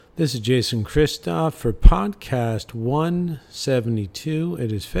This is Jason Christoff for podcast 172.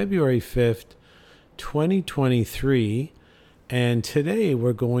 It is February 5th, 2023, and today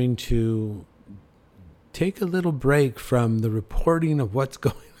we're going to take a little break from the reporting of what's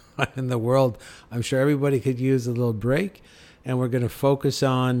going on in the world. I'm sure everybody could use a little break, and we're going to focus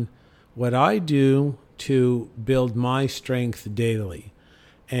on what I do to build my strength daily.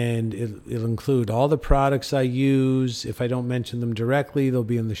 And it'll include all the products I use. If I don't mention them directly, they'll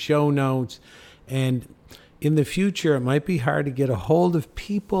be in the show notes. And in the future, it might be hard to get a hold of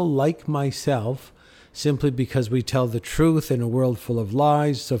people like myself simply because we tell the truth in a world full of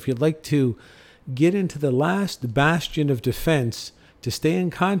lies. So if you'd like to get into the last bastion of defense to stay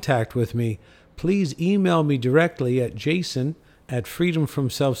in contact with me, please email me directly at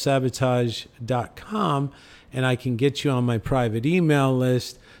jason@freedomfromselfsabotage.com, and I can get you on my private email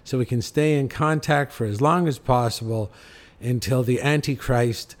list so we can stay in contact for as long as possible until the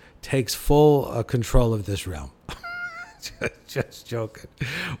Antichrist takes full control of this realm. Just joking.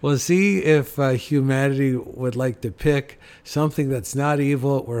 We'll see if humanity would like to pick something that's not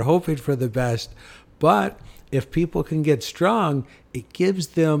evil. We're hoping for the best, but if people can get strong, it gives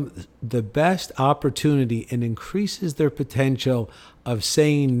them the best opportunity and increases their potential of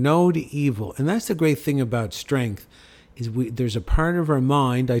saying no to evil. And that's the great thing about strength, is there's a part of our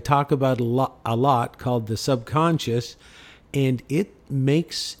mind I talk about a lot called the subconscious, and it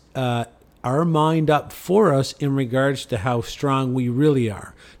makes our mind up for us in regards to how strong we really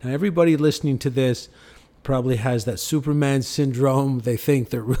are. Now, everybody listening to this probably has that Superman syndrome. They think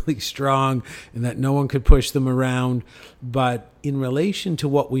they're really strong and that no one could push them around. But in relation to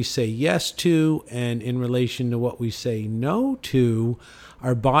what we say yes to and in relation to what we say no to,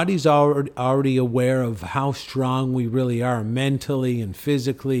 our body's already aware of how strong we really are mentally and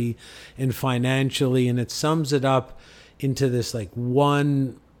physically and financially. And it sums it up into this like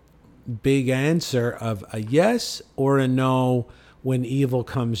one big answer of a yes or a no when evil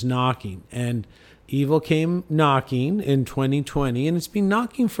comes knocking. And evil came knocking in 2020, and it's been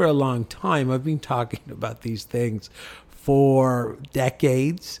knocking for a long time. I've been talking about these things for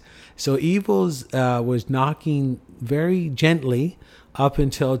decades. So evil was knocking very gently up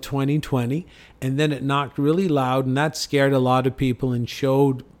until 2020, and then it knocked really loud, and that scared a lot of people and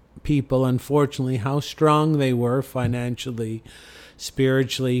showed people, unfortunately, how strong they were financially,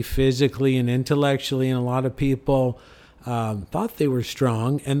 spiritually, physically, and intellectually. And a lot of people thought they were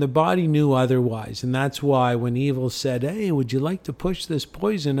strong, and the body knew otherwise. And that's why when evil said, "Hey, would you like to push this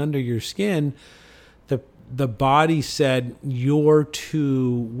poison under your skin?" the body said, "You're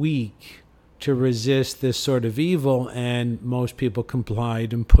too weak to resist this sort of evil," and most people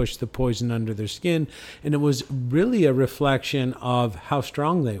complied and pushed the poison under their skin. And it was really a reflection of how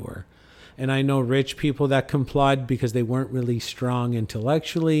strong they were. And I know rich people that complied because they weren't really strong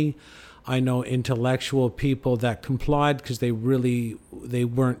intellectually. I know intellectual people that complied because they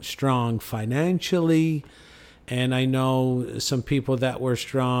weren't strong financially. And I know some people that were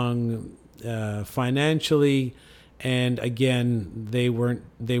strong financially, and again, they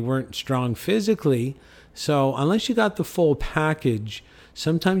weren't strong physically. So unless you got the full package,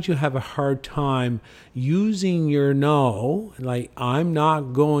 sometimes you have a hard time using your no, like I'm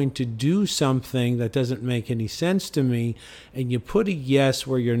not going to do something that doesn't make any sense to me, and you put a yes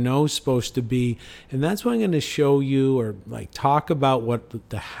where your no is supposed to be. And that's what I'm going to show you, or like talk about what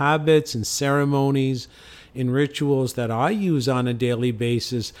the habits and ceremonies and rituals that I use on a daily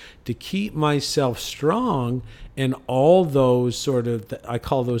basis to keep myself strong. And all those sort of, I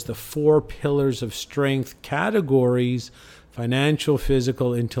call those the 4 pillars of strength categories: financial,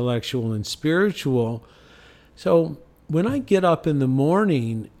 physical, intellectual, and spiritual. So when I get up in the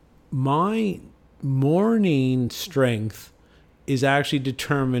morning, my morning strength is actually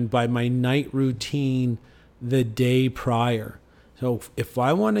determined by my night routine the day prior. So if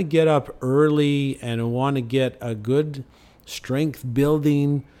I want to get up early and I want to get a good strength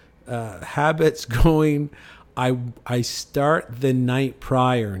building habits going, I start the night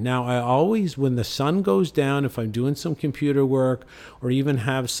prior. Now, I always, when the sun goes down, if I'm doing some computer work or even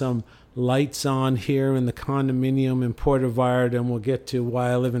have some lights on here in the condominium in Puerto Vallarta, and we'll get to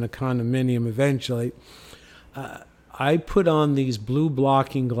why I live in a condominium eventually, I put on these blue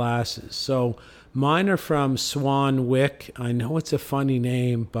blocking glasses. So mine are from Swan Wick. I know it's a funny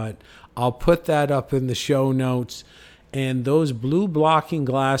name, but I'll put that up in the show notes. And those blue blocking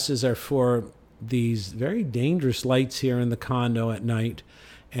glasses are for these very dangerous lights here in the condo at night.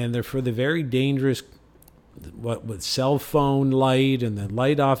 And they're for the very dangerous, with cell phone light and the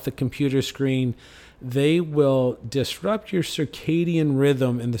light off the computer screen. they will disrupt your circadian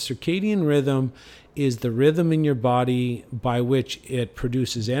rhythm. And the circadian rhythm is the rhythm in your body by which it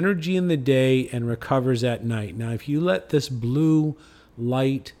produces energy in the day and recovers at night. Now, if you let this blue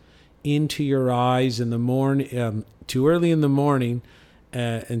light into your eyes in the morning, too early in the morning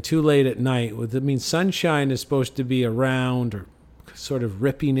and too late at night, well, that means sunshine is supposed to be around or sort of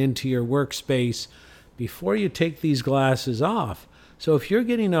ripping into your workspace before you take these glasses off. So if you're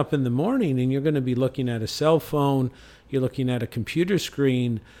getting up in the morning and you're going to be looking at a cell phone, you're looking at a computer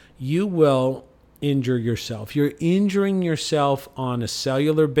screen, you will injure yourself. You're injuring yourself on a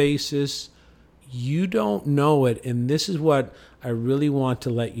cellular basis. You don't know it. And this is what I really want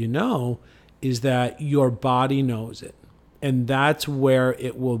to let you know, is that your body knows it. And that's where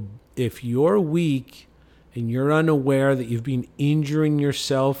it will, if you're weak and you're unaware that you've been injuring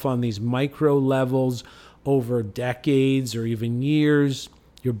yourself on these micro levels over decades or even years,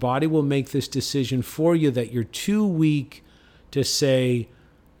 your body will make this decision for you that you're too weak to say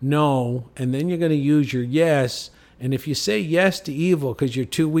no, and then you're going to use your yes. And if you say yes to evil because you're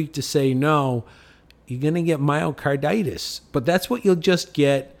too weak to say no, you're going to get myocarditis. But that's what you'll just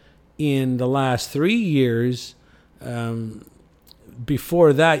get in the last 3 years.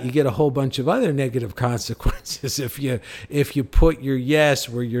 Before that, you get a whole bunch of other negative consequences if you put your yes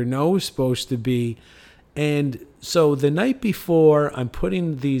where your no is supposed to be. And so the night before, I'm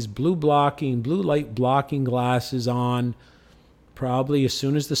putting these blue light blocking glasses on, probably as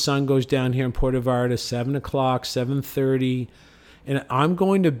soon as the sun goes down here in Puerto Vallarta, 7 o'clock, 7:30. And I'm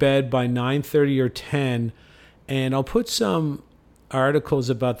going to bed by 9:30 or 10. And I'll put some articles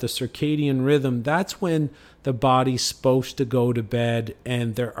about the circadian rhythm. That's when the body's supposed to go to bed.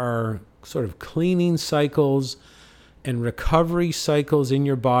 And there are sort of cleaning cycles and recovery cycles in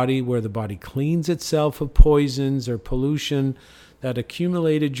your body where the body cleans itself of poisons or pollution that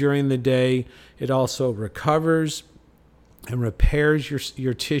accumulated during the day. It also recovers and repairs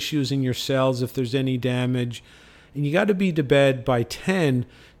your tissues and your cells if there's any damage. And you got to be to bed by 10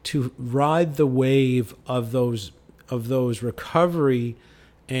 to ride the wave of those recovery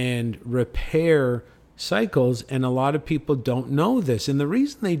and repair cycles. And a lot of people don't know this. And the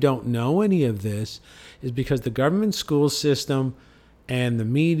reason they don't know any of this is because the government school system and the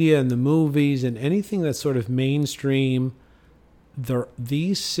media and the movies and anything that's sort of mainstream,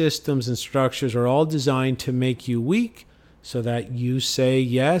 these systems and structures are all designed to make you weak so that you say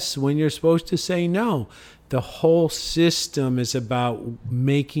yes when you're supposed to say no. The whole system is about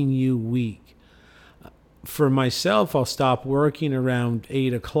making you weak. For myself, I'll stop working around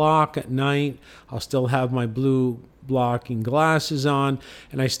 8 o'clock at night. I'll still have my blue blocking glasses on,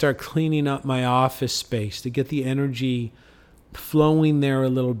 and I start cleaning up my office space to get the energy flowing there a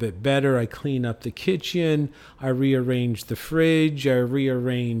little bit better. I clean up the kitchen, I rearrange the fridge, I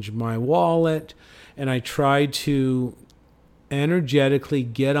rearrange my wallet, and I try to energetically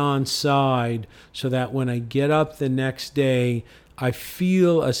get on side so that when I get up the next day, I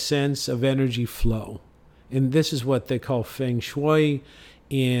feel a sense of energy flow. And this is what they call feng shui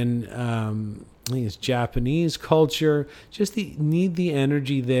in I think it's Japanese culture. Just need the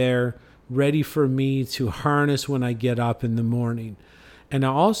energy there ready for me to harness when I get up in the morning. And I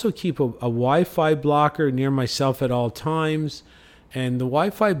also keep a Wi-Fi blocker near myself at all times. And the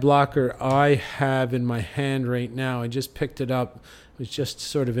Wi-Fi blocker I have in my hand right now, I just picked it up. It was just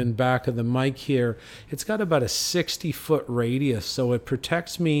sort of in back of the mic here. It's got about a 60-foot radius, so it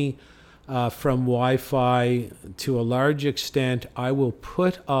protects me from Wi-Fi to a large extent. I will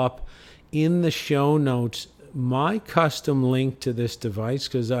put up in the show notes my custom link to this device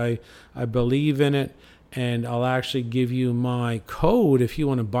because I believe in it. And I'll actually give you my code if you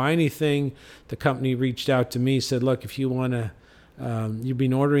want to buy anything. The company reached out to me, said, look, if you want to, you've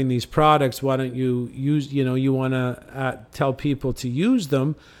been ordering these products, why don't you use, you want to tell people to use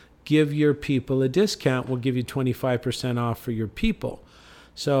them, give your people a discount. We'll give you 25% off for your people.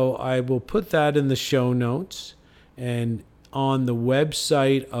 So I will put that in the show notes. And on the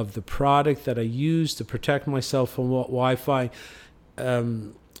website of the product that I use to protect myself from Wi-Fi,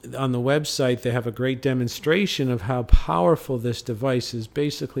 on the website, they have a great demonstration of how powerful this device is.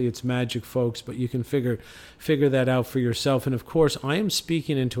 Basically, it's magic, folks, but you can figure that out for yourself. And of course, I am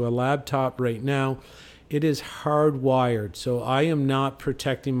speaking into a laptop right now. It is hardwired, so I am not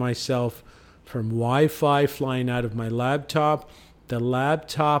protecting myself from Wi-Fi flying out of my laptop. The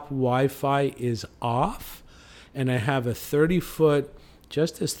laptop Wi-Fi is off, and I have a 30-foot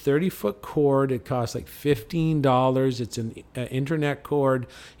just this 30-foot cord. It costs like $15. It's an internet cord.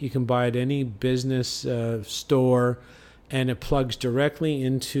 You can buy it at any business store, and it plugs directly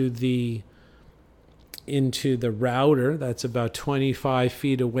into the router that's about 25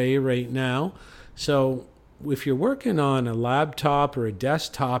 feet away right now. So if you're working on a laptop or a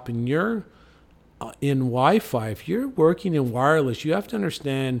desktop and you're in Wi-Fi, if you're working in wireless, you have to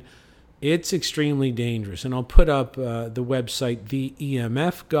understand it's extremely dangerous. And I'll put up the website, The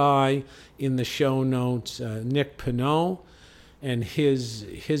EMF Guy, in the show notes, Nick Pineau, and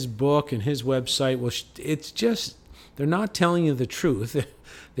his book and his website. Well, it's just, they're not telling you the truth.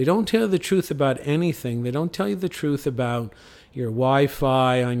 They don't tell you the truth about anything. They don't tell you the truth about your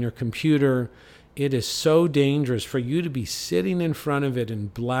Wi-Fi on your computer. It is so dangerous for you to be sitting in front of it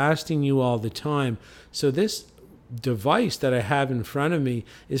and blasting you all the time. So this device that I have in front of me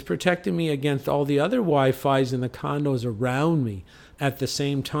is protecting me against all the other Wi-Fis in the condos around me at the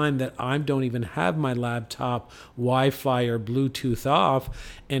same time that I don't even have my laptop Wi-Fi or Bluetooth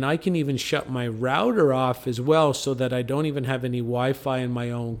off. And I can even shut my router off as well so that I don't even have any Wi-Fi in my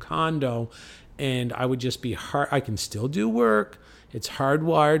own condo. And I would just be I can still do work. It's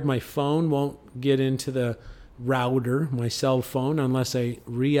hardwired. My phone won't get into the router, my cell phone, unless I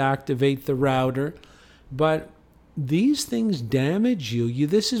reactivate the router. But these things damage you.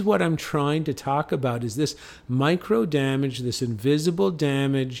 This is what I'm trying to talk about, is this micro damage, this invisible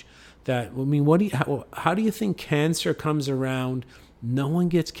damage that, I mean, how do you think cancer comes around? No one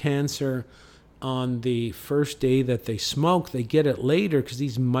gets cancer on the first day that they smoke. They get it later because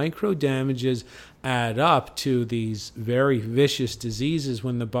these micro damages add up to these very vicious diseases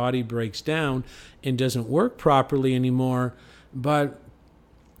when the body breaks down and doesn't work properly anymore. But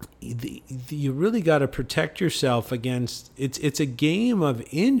you really got to protect yourself against it's a game of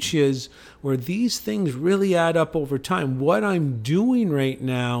inches where these things really add up over time. What I'm doing right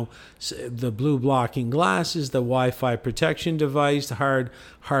now, the blue blocking glasses, the Wi-Fi protection device, hard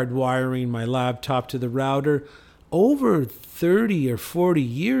wiring my laptop to the router, over 30 or 40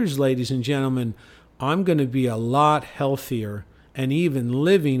 years, ladies and gentlemen, I'm going to be a lot healthier. And even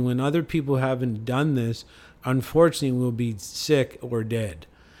living when other people haven't done this, unfortunately, will be sick or dead.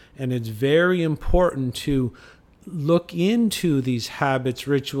 And it's very important to look into these habits,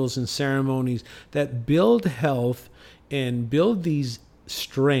 rituals, and ceremonies that build health and build these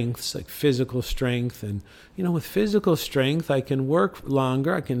strengths, like physical strength. And, with physical strength, I can work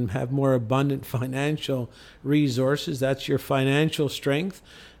longer. I can have more abundant financial resources. That's your financial strength.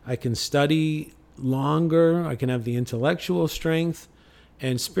 I can study longer. I can have the intellectual strength.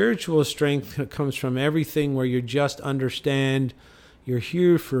 And spiritual strength comes from everything where you just understand you're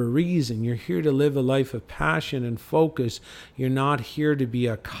here for a reason. You're here to live a life of passion and focus. You're not here to be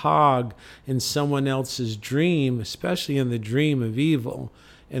a cog in someone else's dream, especially in the dream of evil.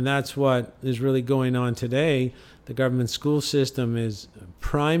 And that's what is really going on today. The government school system is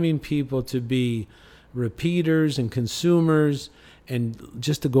priming people to be repeaters and consumers, and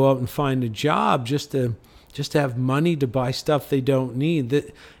just to go out and find a job, just to have money to buy stuff they don't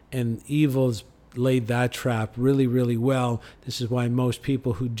need. And evil's laid that trap really, really well. This is why most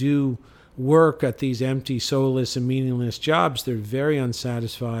people who do work at these empty, soulless, and meaningless jobs, they're very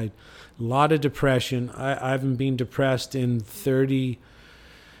unsatisfied. A lot of depression. I haven't been depressed in 30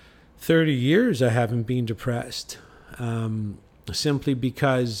 years. I haven't been depressed. Simply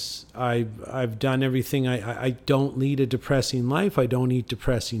because I've done everything. I don't lead a depressing life. I don't eat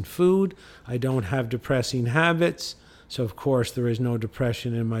depressing food. I don't have depressing habits. So, of course, there is no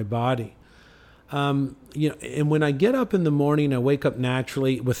depression in my body. And when I get up in the morning, I wake up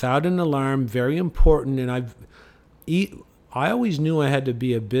naturally without an alarm, very important. And I always knew I had to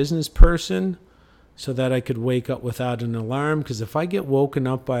be a business person so that I could wake up without an alarm. Because if I get woken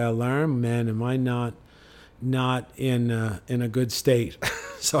up by alarm, man, am I not in a good state.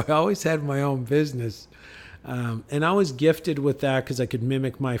 So I always had my own business. And I was gifted with that because I could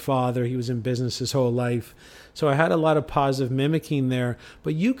mimic my father. He was in business his whole life. So I had a lot of positive mimicking there.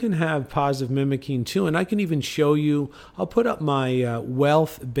 But you can have positive mimicking too. And I can even show you, I'll put up my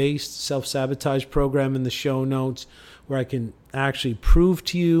wealth-based self-sabotage program in the show notes where I can actually prove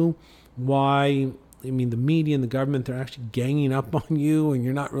to you why, the media and the government, they're actually ganging up on you and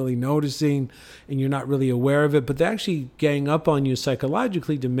you're not really noticing and you're not really aware of it, but they actually gang up on you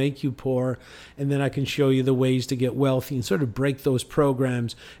psychologically to make you poor. And then I can show you the ways to get wealthy and sort of break those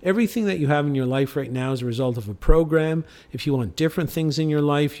programs. Everything that you have in your life right now is a result of a program. If you want different things in your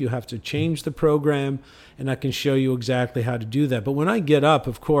life, you have to change the program, and I can show you exactly how to do that. But when I get up,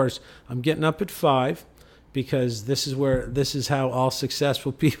 of course, I'm getting up at 5. Because this is how all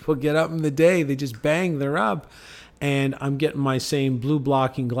successful people get up in the day. They just bang, they're up. And I'm getting my same blue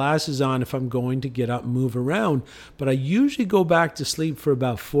blocking glasses on if I'm going to get up and move around. But I usually go back to sleep for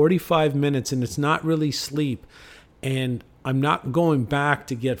about 45 minutes, and it's not really sleep. And I'm not going back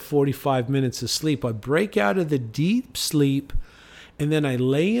to get 45 minutes of sleep. I break out of the deep sleep, and then I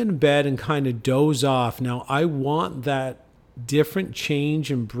lay in bed and kind of doze off. Now, I want that different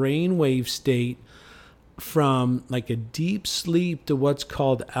change in brainwave state from like a deep sleep to what's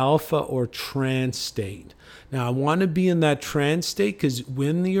called alpha or trance state. Now, I want to be in that trance state because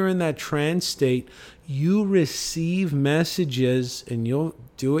when you're in that trance state, you receive messages, and you'll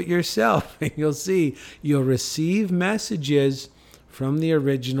do it yourself, and you'll see you'll receive messages from the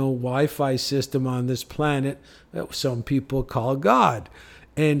original Wi-Fi system on this planet that some people call God.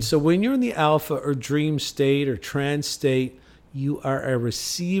 And so when you're in the alpha or dream state or trance state, you are a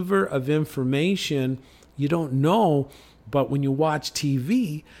receiver of information you don't know. But when you watch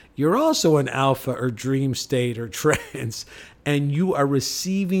TV, you're also in alpha or dream state or trance, and you are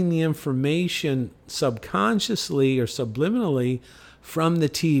receiving the information subconsciously or subliminally from the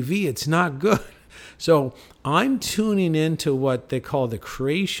TV. It's not good. So I'm tuning into what they call the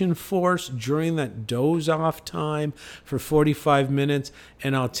creation force during that doze off time for 45 minutes.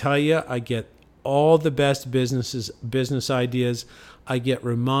 And I'll tell you, I get all the best business ideas. I get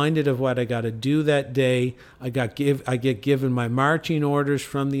reminded of what I got to do that day. I get given my marching orders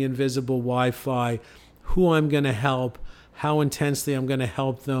from the invisible Wi-Fi, who I'm going to help, how intensely I'm going to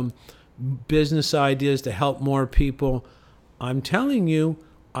help them, business ideas to help more people. I'm telling you,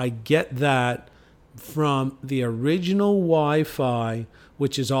 I get that from the original Wi-Fi,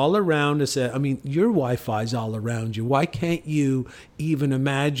 which is all around us. I mean, your Wi-Fi is all around you. Why can't you even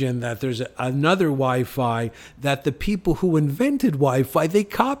imagine that there's another Wi-Fi, that the people who invented Wi-Fi, they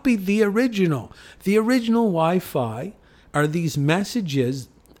copied the original. The original Wi-Fi are these messages,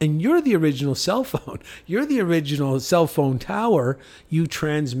 and you're the original cell phone. You're the original cell phone tower. You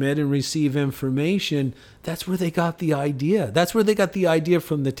transmit and receive information. That's where they got the idea. That's where they got the idea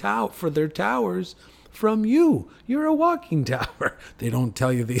from for their towers. From you. You're a walking tower. They don't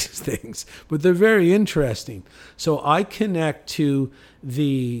tell you these things, but they're very interesting. So I connect to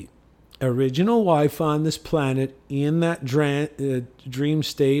the original Wi-Fi on this planet in that dream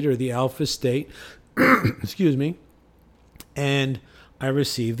state or the alpha state, excuse me, and I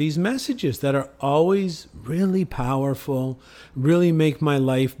receive these messages that are always really powerful, really make my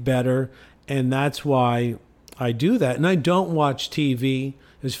life better, and that's why I do that. And I don't watch TV.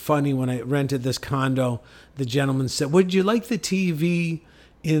 It was funny when I rented this condo, the gentleman said, would you like the TV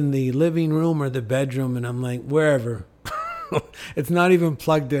in the living room or the bedroom? And I'm like, wherever. It's not even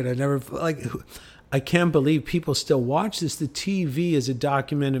plugged in. I can't believe people still watch this. The TV is a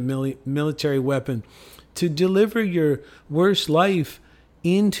documented military weapon to deliver your worst life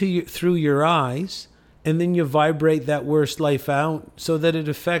through your eyes, and then you vibrate that worst life out so that it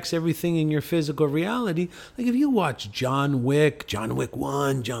affects everything in your physical reality. Like if you watch John Wick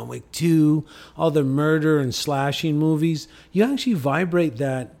 1, John Wick 2, all the murder and slashing movies, you actually vibrate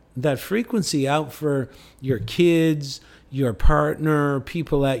that frequency out for your kids, your partner,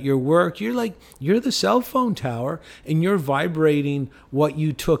 people at your work. You're the cell phone tower, and you're vibrating what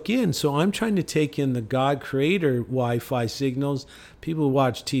you took in. So I'm trying to take in the God creator Wi-Fi signals. People who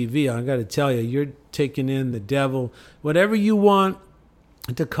watch TV, I got to tell you, you're taking in the devil, whatever you want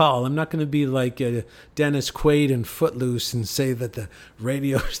to call. I'm not going to be like Dennis Quaid in Footloose and say that the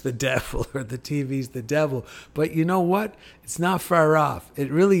radio's the devil or the TV's the devil. But you know what? It's not far off.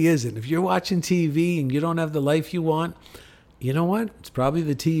 It really isn't. If you're watching TV and you don't have the life you want, you know what? It's probably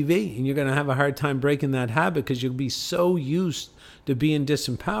the TV, and you're going to have a hard time breaking that habit because you'll be so used to being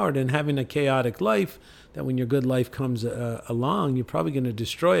disempowered and having a chaotic life that when your good life comes along, you're probably going to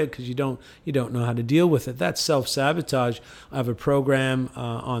destroy it because you don't know how to deal with it. That's self-sabotage. I have a program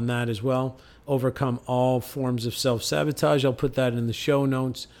on that as well. Overcome all forms of self-sabotage. I'll put that in the show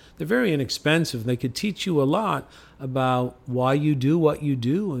notes. They're very inexpensive. They could teach you a lot about why you do what you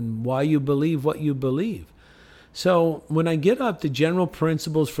do and why you believe what you believe. So when I get up, the general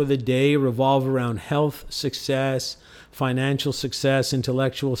principles for the day revolve around health, success, financial success,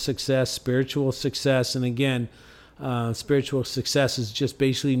 intellectual success, spiritual success. And again, spiritual success is just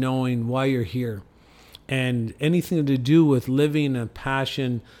basically knowing why you're here. And anything to do with living a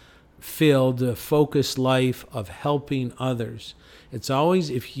passion-filled, focused life of helping others. It's always,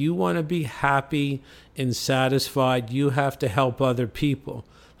 if you want to be happy and satisfied, you have to help other people.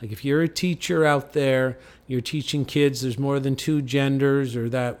 Like if you're a teacher out there, you're teaching kids there's more than two genders, or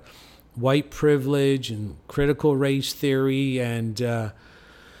that white privilege and critical race theory and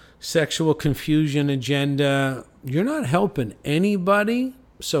sexual confusion agenda, you're not helping anybody.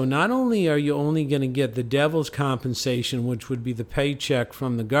 So not only are you only going to get the devil's compensation, which would be the paycheck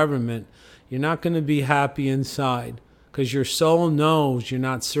from the government, you're not going to be happy inside because your soul knows you're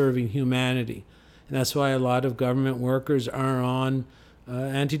not serving humanity. And that's why a lot of government workers are on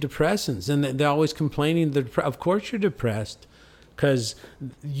antidepressants. And they're always complaining that, of course you're depressed, because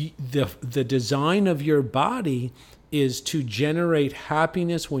the design of your body is to generate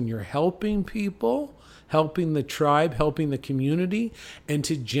happiness when you're helping people, helping the tribe, helping the community, and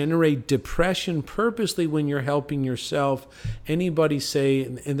to generate depression purposely when you're helping yourself. Anybody say,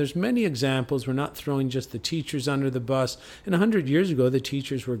 and there's many examples, we're not throwing just the teachers under the bus. And 100 years ago, the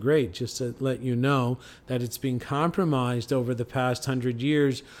teachers were great, just to let you know that it's been compromised over the past 100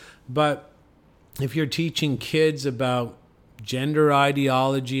 years. But if you're teaching kids about gender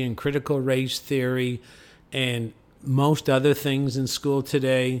ideology and critical race theory and most other things in school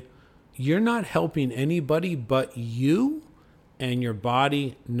today, you're not helping anybody but you, and your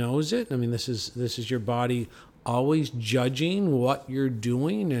body knows it. I mean, this is your body always judging what you're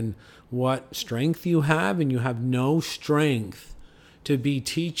doing and what strength you have, and you have no strength to be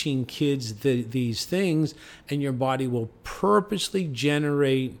teaching kids these things, and your body will purposely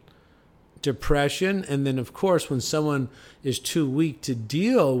generate depression. And then, of course, when someone is too weak to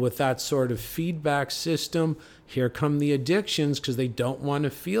deal with that sort of feedback system, here come the addictions, because they don't want to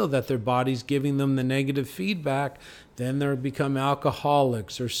feel that their body's giving them the negative feedback. Then they'll become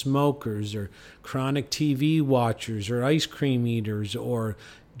alcoholics or smokers or chronic TV watchers or ice cream eaters or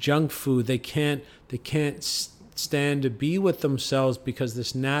junk food. They can't stand to be with themselves, because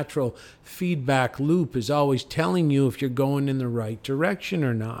this natural feedback loop is always telling you if you're going in the right direction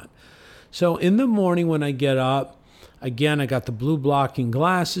or not. So in the morning when I get up, again, I got the blue blocking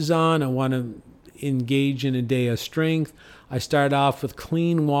glasses on. I want to engage in a day of strength. I start off with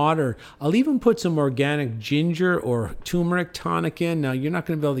clean water. I'll even put some organic ginger or turmeric tonic in. Now, you're not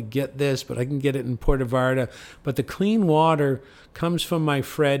going to be able to get this, but I can get it in Puerto Vallarta. But the clean water comes from my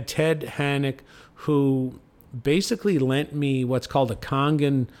friend Ted Hannock, who basically lent me what's called a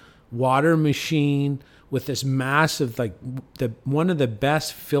Kangen water machine with this massive, one of the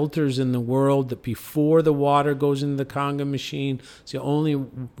best filters in the world, that before the water goes into the Kangen machine. It's the only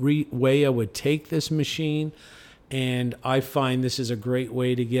way I would take this machine. And I find this is a great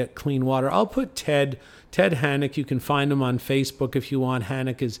way to get clean water. I'll put Ted Hannock. You can find him on Facebook if you want.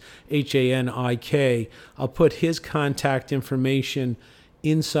 Hannock is Hanik. I'll put his contact information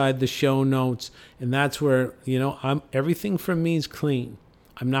inside the show notes. And that's where, everything from me is clean.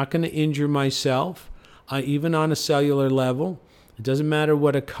 I'm not going to injure myself. Even on a cellular level. It doesn't matter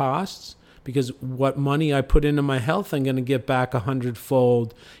what it costs, because what money I put into my health, I'm going to get back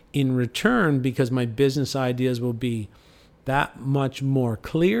 100-fold in return, because my business ideas will be that much more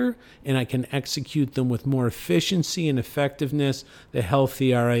clear, and I can execute them with more efficiency and effectiveness the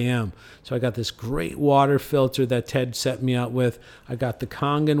healthier I am. So I got this great water filter that Ted set me up with. I got the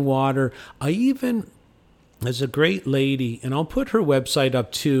Kangen water. There's a great lady, and I'll put her website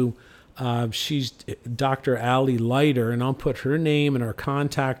up too. She's Dr. Ali Leiter, and I'll put her name and her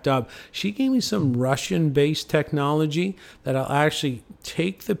contact up. She gave me some Russian-based technology that I'll actually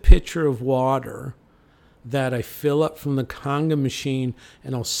take the pitcher of water that I fill up from the Kangen machine,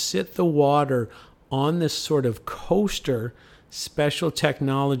 and I'll sit the water on this sort of coaster, special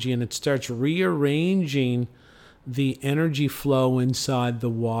technology, and it starts rearranging the energy flow inside the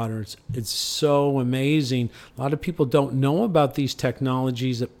water. It's so amazing. A lot of people don't know about these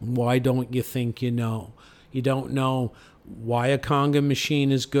technologies. Why don't you think you know? You don't know why a Kangen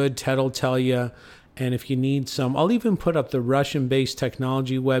machine is good. Ted will tell you. And if you need some, I'll even put up the Russian-based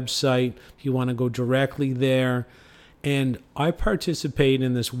technology website if you want to go directly there. And I participate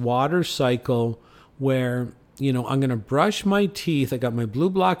in this water cycle where I'm going to brush my teeth. I got my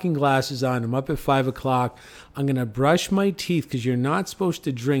blue blocking glasses on. I'm up at 5 o'clock. I'm going to brush my teeth, because you're not supposed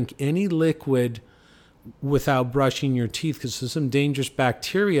to drink any liquid without brushing your teeth, because there's some dangerous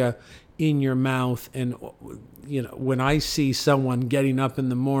bacteria in your mouth. And, when I see someone getting up in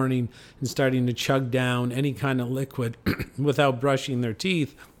the morning and starting to chug down any kind of liquid without brushing their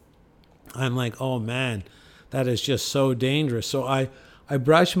teeth, I'm like, oh man, that is just so dangerous. So I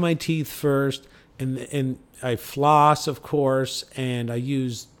brush my teeth first, and I floss, of course, and I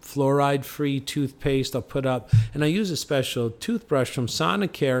use fluoride-free toothpaste I'll put up. And I use a special toothbrush from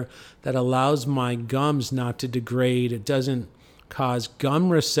Sonicare that allows my gums not to degrade. It doesn't cause gum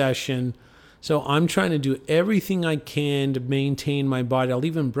recession. So I'm trying to do everything I can to maintain my body. I'll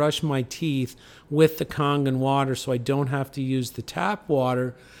even brush my teeth with the Kangen water, so I don't have to use the tap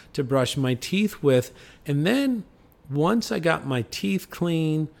water to brush my teeth with. And then once I got my teeth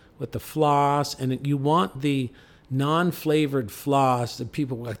clean with the floss, and you want the non-flavored floss, the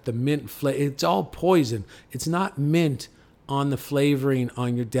people like the mint flavor, it's all poison. It's not mint on the flavoring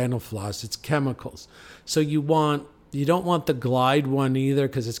on your dental floss, it's chemicals. So you want You don't want the Glide one either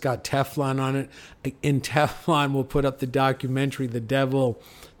because it's got Teflon on it. In Teflon, we'll put up the documentary, The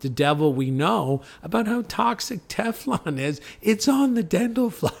Devil We Know, about how toxic Teflon is. It's on the dental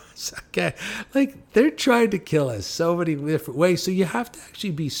floss. Okay. Like, they're trying to kill us so many different ways. So you have to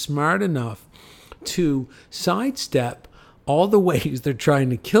actually be smart enough to sidestep all the ways they're trying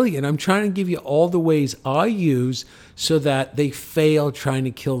to kill you. And I'm trying to give you all the ways I use so that they fail trying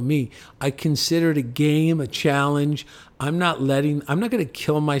to kill me. I consider it a game, a challenge. I'm not going to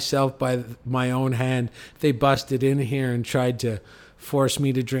kill myself by my own hand. If they busted in here and tried to force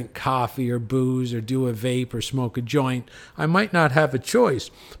me to drink coffee or booze or do a vape or smoke a joint, I might not have a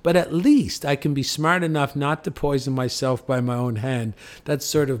choice. But at least I can be smart enough not to poison myself by my own hand. That's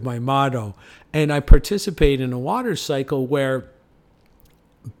sort of my motto. And I participate in a water cycle where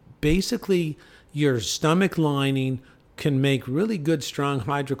basically your stomach lining can make really good, strong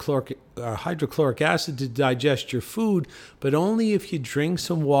hydrochloric acid to digest your food, but only if you drink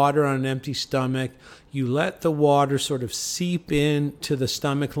some water on an empty stomach. You let the water sort of seep into the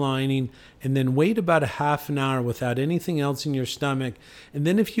stomach lining and then wait about a half an hour without anything else in your stomach. And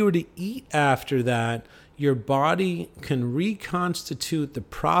then if you were to eat after that, your body can reconstitute the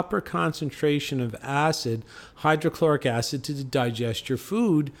proper concentration of acid, hydrochloric acid, to digest your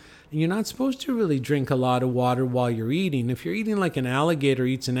food. And you're not supposed to really drink a lot of water while you're eating. If you're eating like an alligator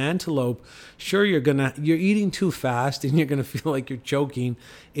eats an antelope, sure, you're eating too fast and you're going to feel like you're choking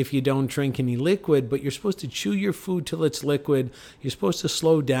if you don't drink any liquid, but you're supposed to chew your food till it's liquid. You're supposed to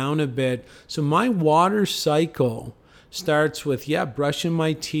slow down a bit. So my water cycle starts with, brushing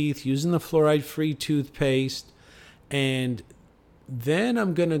my teeth, using the fluoride-free toothpaste, and then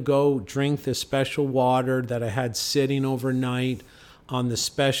I'm going to go drink the special water that I had sitting overnight on the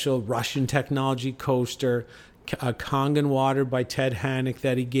special Russian technology coaster, Kangen water by Ted Hannock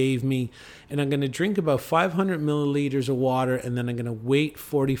that he gave me. And I'm going to drink about 500 milliliters of water, and then I'm going to wait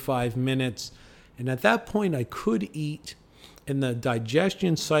 45 minutes. And at that point, I could eat, and the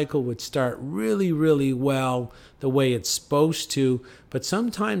digestion cycle would start really, really well the way it's supposed to. But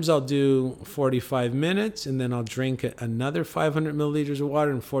sometimes I'll do 45 minutes and then I'll drink another 500 milliliters of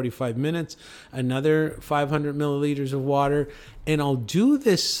water in 45 minutes, another 500 milliliters of water. And I'll do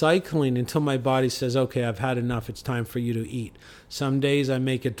this cycling until my body says, okay, I've had enough. It's time for you to eat. Some days I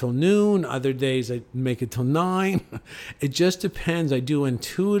make it till noon. Other days I make it till 9. It just depends. I do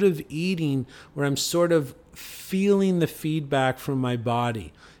intuitive eating where I'm sort of feeling the feedback from my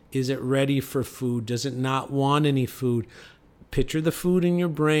body. Is it ready for food? Does it not want any food? Picture the food in your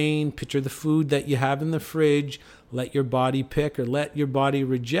brain. Picture the food that you have in the fridge. Let your body pick or let your body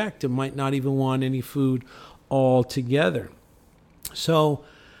reject. It might not even want any food altogether. So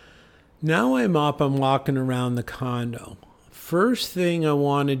now I'm up. I'm walking around the condo. First thing I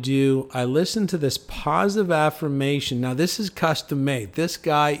want to do, I listen to this positive affirmation. Now, this is custom made. This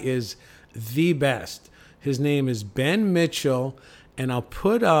guy is the best. His name is Ben Mitchell, and I'll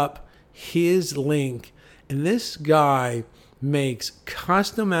put up his link. And this guy makes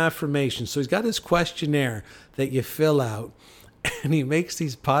custom affirmations. So he's got his questionnaire that you fill out, and he makes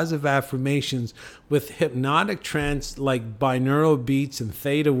these positive affirmations with hypnotic trance like binaural beats and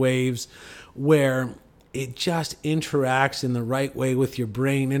theta waves where it just interacts in the right way with your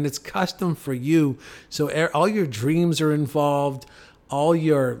brain, and it's custom for you. So all your dreams are involved,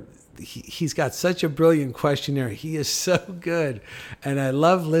 he's got such a brilliant questionnaire. He is so good. And I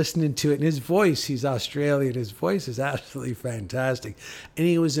love listening to it. And his voice, he's Australian. His voice is absolutely fantastic. And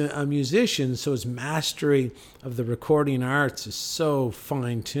he was a musician, so his mastery of the recording arts is so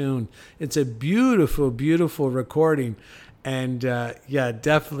fine-tuned. It's a beautiful, beautiful recording. And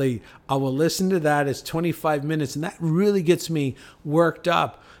definitely, I will listen to that. It's 25 minutes. And that really gets me worked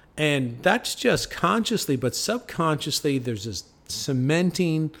up. And that's just consciously, but subconsciously, there's this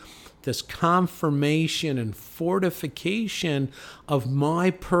cementing, this confirmation and fortification of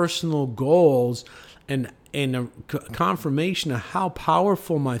my personal goals and a confirmation of how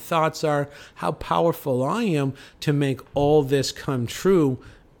powerful my thoughts are, how powerful I am to make all this come true.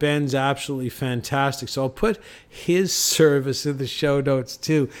 Ben's absolutely fantastic. So I'll put his service in the show notes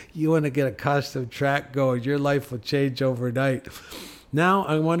too. You want to get a custom track going, your life will change overnight. Now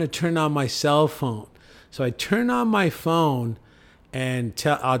I want to turn on my cell phone. So I turn on my phone. And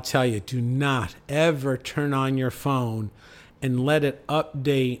I'll tell you, do not ever turn on your phone and let it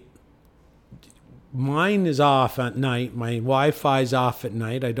update. Mine is off at night. My Wi-Fi is off at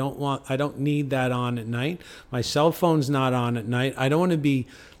night. I don't need that on at night. My cell phone's not on at night. I don't want to be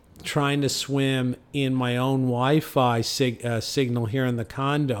trying to swim in my own Wi-Fi signal here in the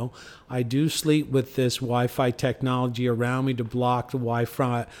condo. I do sleep with this Wi-Fi technology around me to block the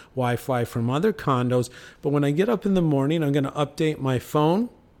Wi-Fi from other condos. But when I get up in the morning, I'm going to update my phone.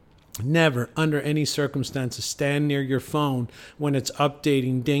 Never, under any circumstances, stand near your phone when it's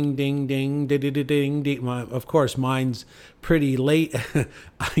updating. Ding, ding, ding, ding, ding, ding, ding. Of course, mine's pretty late.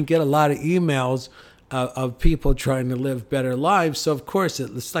 I get a lot of emails of people trying to live better lives. So, of course,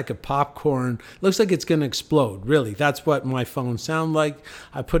 it's like a popcorn. Looks like it's going to explode, really. That's what my phone sounds like.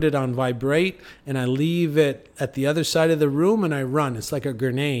 I put it on vibrate, and I leave it at the other side of the room, and I run. It's like a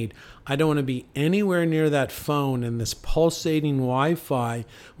grenade. I don't want to be anywhere near that phone and this pulsating Wi-Fi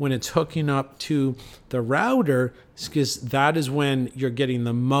when it's hooking up to the router, because that is when you're getting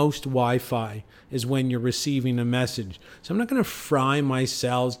the most Wi-Fi, is when you're receiving a message. So I'm not going to fry my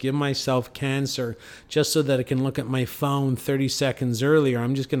cells, give myself cancer, just so that I can look at my phone 30 seconds earlier.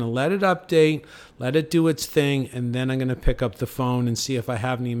 I'm just going to let it update, let it do its thing, and then I'm going to pick up the phone and see if I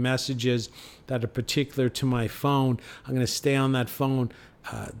have any messages that are particular to my phone. I'm going to stay on that phone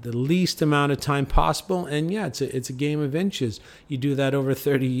the least amount of time possible. And yeah, it's a game of inches. You do that over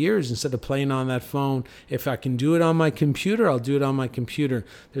 30 years instead of playing on that phone. If I can do it on my computer, I'll do it on my computer.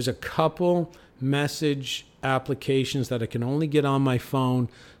 There's a couple message applications that I can only get on my phone.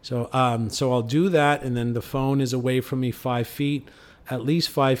 So I'll do that, and then the phone is away from me 5 feet, at least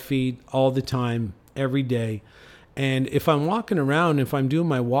 5 feet all the time, every day. And if I'm walking around, if I'm doing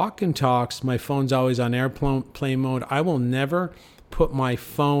my walk and talks, my phone's always on airplane mode. I will never put my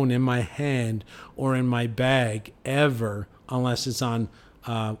phone in my hand or in my bag ever unless it's on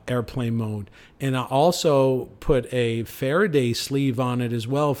airplane mode. And I also put a Faraday sleeve on it as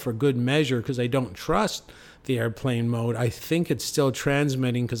well for good measure, because I don't trust the airplane mode. I think it's still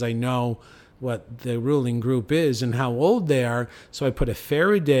transmitting because I know what the ruling group is and how old they are. So I put a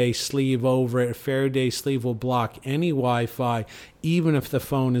Faraday sleeve over it. A Faraday sleeve will block any Wi-Fi. Even if the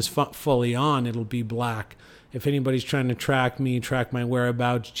phone is fully on, it'll be black. If anybody's trying to track me, track my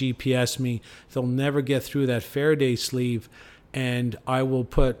whereabouts, GPS me, they'll never get through that Faraday sleeve. And I will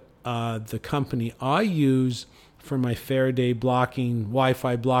put the company I use for my Faraday blocking,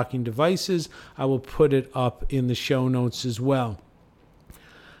 Wi-Fi blocking devices, I will put it up in the show notes as well.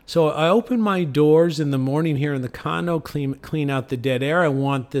 So I open my doors in the morning here in the condo, clean out the dead air. I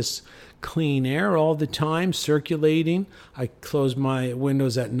want this clean air all the time circulating. I close my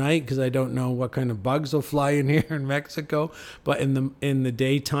windows at night because I don't know what kind of bugs will fly in here in Mexico. But in the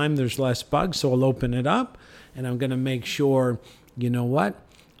daytime, there's less bugs, so I'll open it up, and I'm going to make sure, you know what,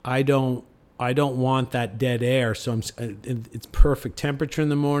 I don't want that dead air. So it's perfect temperature in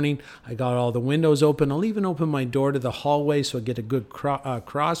the morning. I got all the windows open. I'll even open my door to the hallway so I get a good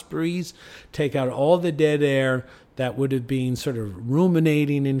cross breeze, take out all the dead air that would have been sort of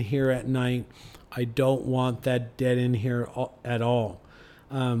ruminating in here at night. I don't want that dead in here at all.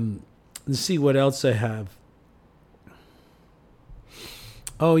 Let's see what else I have.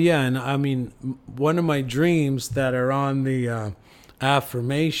 Oh, yeah, and I mean, one of my dreams that are on the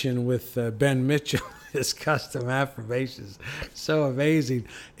affirmation with Ben Mitchell, his custom affirmations, so amazing,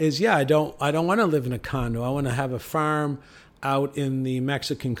 is, yeah, I don't want to live in a condo. I want to have a farm out in the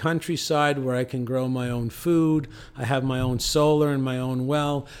Mexican countryside where I can grow my own food. I have my own solar and my own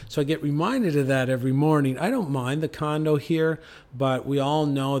well. So I get reminded of that every morning. I don't mind the condo here, but we all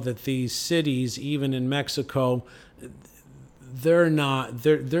know that these cities, even in Mexico, they're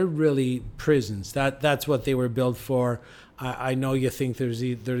really prisons. That's what they were built for. I know you think there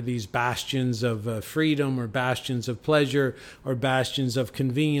are these bastions of freedom or bastions of pleasure or bastions of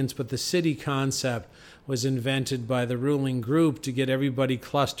convenience, but the city concept was invented by the ruling group to get everybody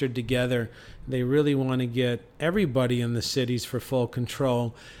clustered together. They really want to get everybody in the cities for full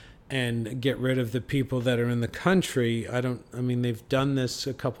control and get rid of the people that are in the country. They've done this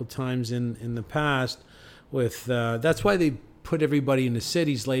a couple times in the past with, that's why they put everybody in the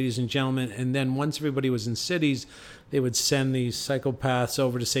cities, ladies and gentlemen. And then once everybody was in cities, they would send these psychopaths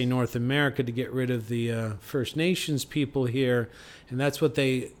over to, say, North America to get rid of the First Nations people here. And that's what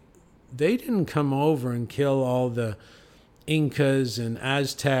they didn't come over and kill all the Incas and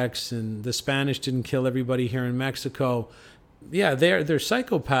Aztecs, and the Spanish didn't kill everybody here in Mexico. Yeah, they're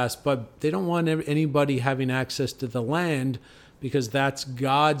psychopaths, but they don't want anybody having access to the land, because that's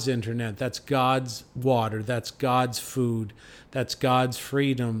God's internet, that's God's water, that's God's food, that's God's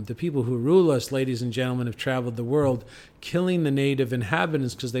freedom. The people who rule us, ladies and gentlemen, have traveled the world killing the native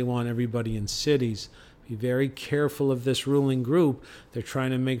inhabitants because they want everybody in cities. Be very careful of this ruling group. They're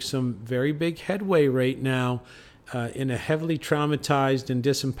trying to make some very big headway right now in a heavily traumatized and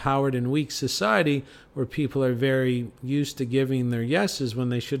disempowered and weak society where people are very used to giving their yeses when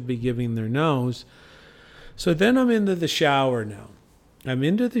they should be giving their nos. So then I'm into the shower now. I'm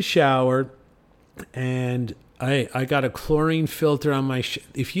into the shower, and I got a chlorine filter on my...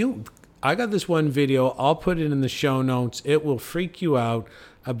 I got this one video. I'll put it in the show notes. It will freak you out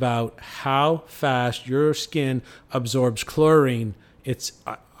about how fast your skin absorbs chlorine.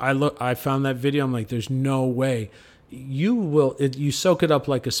 I found that video. I'm like, there's no way. You soak it up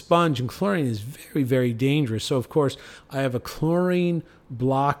like a sponge, and chlorine is very, very dangerous. So, of course, I have a chlorine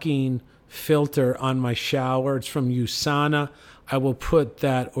blocking filter on my shower. It's from USANA. I will put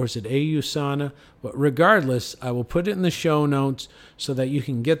that, or is it USANA? But regardless, I will put it in the show notes so that you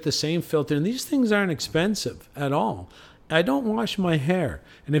can get the same filter. And these things aren't expensive at all. I don't wash my hair.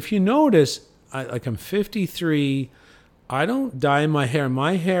 And if you notice, I'm 53. I don't dye my hair.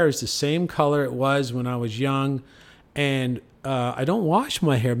 My hair is the same color it was when I was young. And I don't wash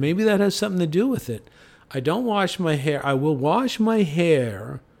my hair. Maybe that has something to do with it. I don't wash my hair. I will wash my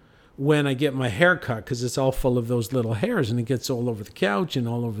hair when I get my hair cut, because it's all full of those little hairs and it gets all over the couch and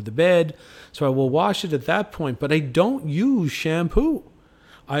all over the bed. So I will wash it at that point, but I don't use shampoo.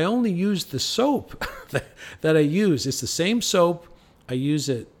 I only use the soap that I use. It's the same soap. I use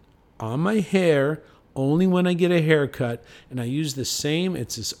it on my hair only when I get a haircut, and I use the same.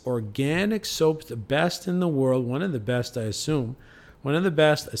 It's this organic soap, the best in the world, one of the best, I assume. One of the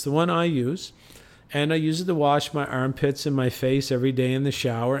best. It's the one I use. And I use it to wash my armpits and my face every day in the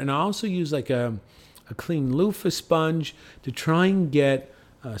shower. And I also use like a clean loofah sponge to try and get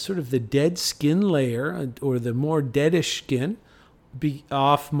sort of the dead skin layer, or the more deadish skin,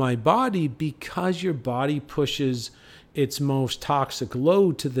 off my body, because your body pushes its most toxic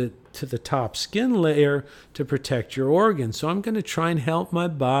load to the top skin layer to protect your organs. So I'm going to try and help my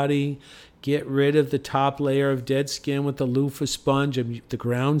body get rid of the top layer of dead skin with the loofah sponge. The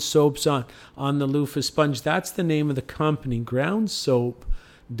ground soap's on the loofah sponge. That's the name of the company,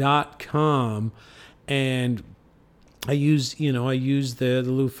 groundsoap.com. And I use the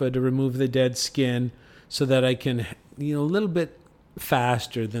loofah to remove the dead skin so that I can, a little bit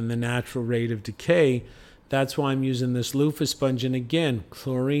faster than the natural rate of decay. That's why I'm using this loofah sponge. And again,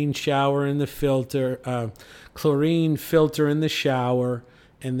 chlorine filter in the shower,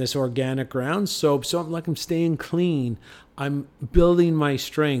 and this organic ground soap. So I'm staying clean. I'm building my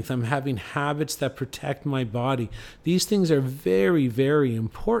strength. I'm having habits that protect my body. These things are very, very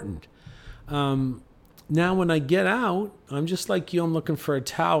important. Now, when I get out, I'm just like you. I'm looking for a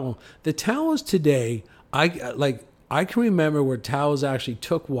towel. The towels today, I can remember where towels actually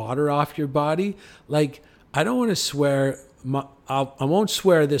took water off your body. Like, I don't want to swear. I won't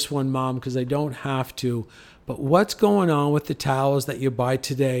swear this one, Mom, because I don't have to. But what's going on with the towels that you buy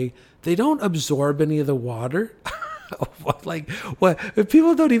today? They don't absorb any of the water. What?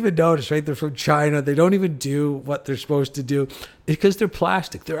 People don't even notice, right? They're from China. They don't even do what they're supposed to do because they're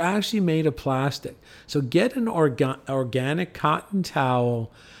plastic. They're actually made of plastic. So get an organic cotton towel,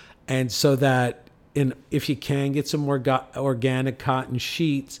 and so that if you can, get some more organic cotton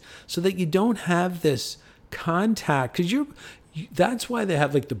sheets so that you don't have this contact, because that's why they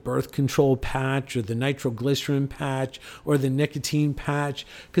have like the birth control patch or the nitroglycerin patch or the nicotine patch,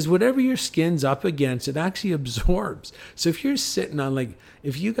 because whatever your skin's up against, it actually absorbs. So if you're sitting on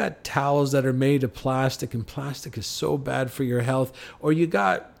if you got towels that are made of plastic, and plastic is so bad for your health, or you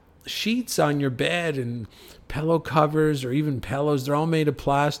got sheets on your bed and pillow covers or even pillows, they're all made of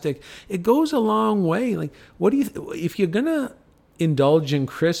plastic, it goes a long way. If you're going to indulge in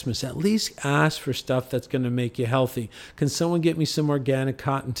Christmas, at least ask for stuff that's going to make you healthy. Can someone get me some organic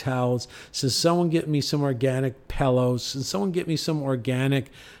cotton towels? Can someone get me some organic pillows? Can someone get me some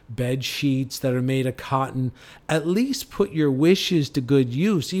organic bed sheets that are made of cotton? At least put your wishes to good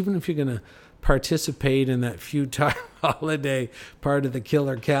use, even if you're going to participate in that futile holiday part of the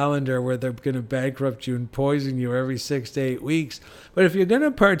killer calendar where they're going to bankrupt you and poison you every 6 to 8 weeks. But if you're going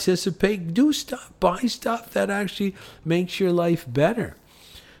to participate, buy stuff that actually makes your life better.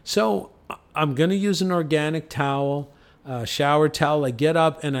 So I'm going to use an organic towel, shower towel. I get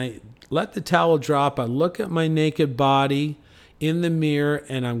up and I let the towel drop. I look at my naked body in the mirror,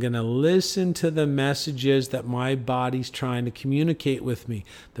 and I'm going to listen to the messages that my body's trying to communicate with me.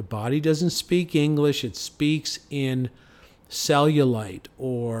 The body doesn't speak English. It speaks in cellulite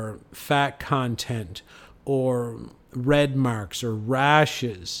or fat content or red marks or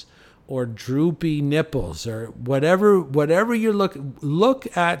rashes or droopy nipples or whatever you're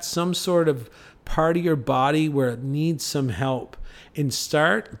look at some sort of part of your body where it needs some help, and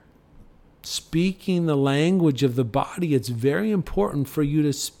start speaking the language of the body. It's very important for you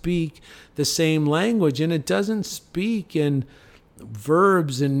to speak the same language, and it doesn't speak in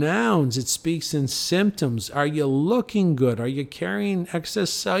verbs and nouns. It speaks in symptoms. Are you looking good? Are you carrying excess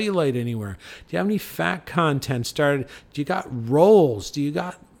cellulite anywhere? Do you have any fat content started? Do you got rolls? Do you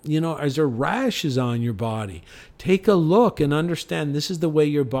got, is there rashes on your body? Take a look and understand this is the way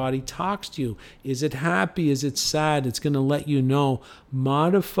your body talks to you. Is it happy? Is it sad? It's going to let you know.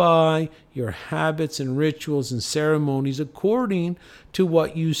 Modify your habits and rituals and ceremonies according to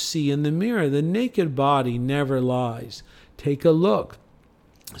what you see in the mirror. The naked body never lies. Take a look.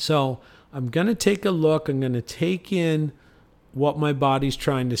 So I'm going to take a look. I'm going to take in what my body's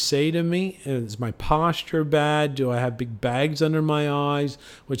trying to say to me. Is my posture bad? Do I have big bags under my eyes,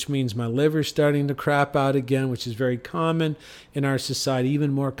 which means my liver's starting to crap out again, which is very common in our society,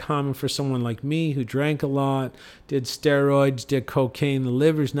 even more common for someone like me who drank a lot, did steroids, did cocaine. The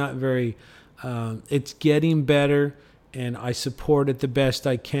liver's not very, it's getting better, and I support it the best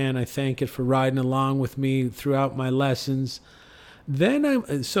I can. I thank it for riding along with me throughout my lessons.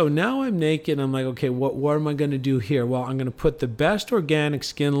 So now I'm naked. I'm like, okay, what am I going to do here? Well, I'm going to put the best organic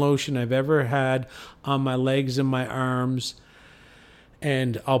skin lotion I've ever had on my legs and my arms,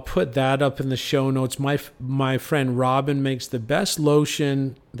 and I'll put that up in the show notes. My friend Robin makes the best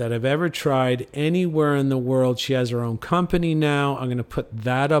lotion that I've ever tried anywhere in the world. She has her own company now. I'm going to put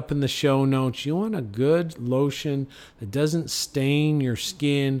that up in the show notes. You want a good lotion that doesn't stain your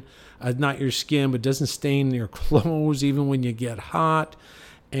skin, not your skin, but doesn't stain your clothes even when you get hot,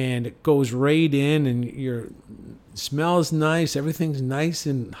 and it goes right in, and your smells nice. Everything's nice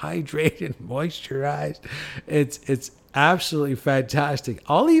and hydrated, moisturized. It's absolutely fantastic.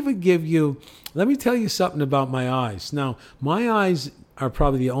 I'll even give you, let me tell you something about my eyes. Now, my eyes are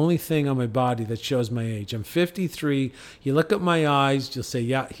probably the only thing on my body that shows my age. I'm 53. You look at my eyes, you'll say,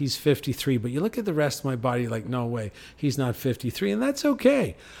 yeah, he's 53. But you look at the rest of my body, like, no way, he's not 53. And that's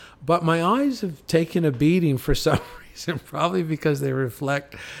okay. But my eyes have taken a beating for some reason, probably because they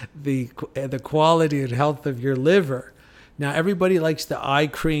reflect the quality and health of your liver. Now, everybody likes the eye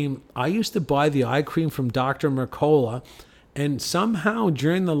cream. I used to buy the eye cream from Dr. Mercola, and somehow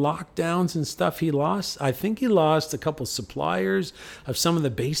during the lockdowns and stuff, I think he lost a couple suppliers of some of the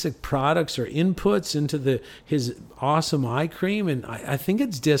basic products or inputs into his awesome eye cream, and I think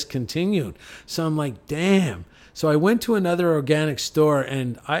it's discontinued. So I'm like, damn. So I went to another organic store,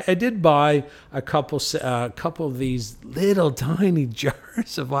 and I did buy a couple of these little tiny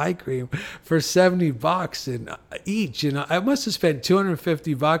jars of eye cream for $70 and each. I must have spent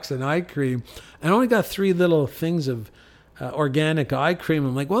 $250 on eye cream. I only got 3 little things of organic eye cream.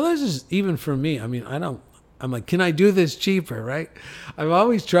 I'm like, well, this is even for me. I mean, I'm like, can I do this cheaper, right? I'm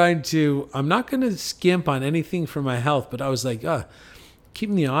always trying to, I'm not going to skimp on anything for my health, but I was like,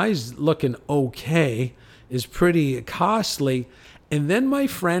 keeping the eyes looking okay is pretty costly. And then my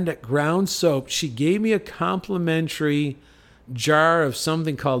friend at Ground Soap, she gave me a complimentary jar of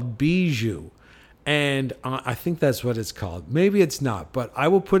something called Bijou. And I think that's what it's called. Maybe it's not, but I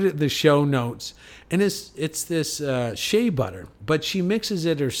will put it in the show notes. And it's this shea butter, but she mixes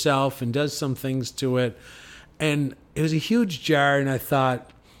it herself and does some things to it. And it was a huge jar, and I thought,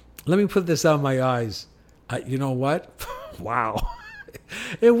 let me put this on my eyes. You know what? Wow.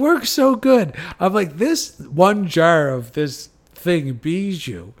 It works so good. I'm like, this one jar of this thing,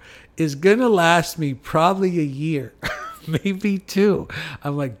 Bijou, is going to last me probably a year, maybe 2.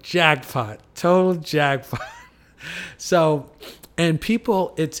 I'm like, jackpot, total jackpot. So, and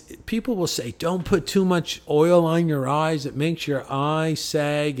people will say, don't put too much oil on your eyes. It makes your eye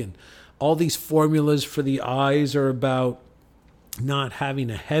sag. And all these formulas for the eyes are about not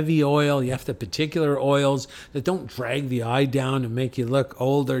having a heavy oil. You have to particular oils that don't drag the eye down and make you look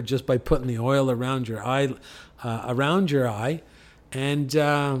older just by putting the oil around your eye. And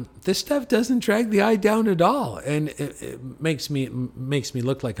this stuff doesn't drag the eye down at all, and it makes me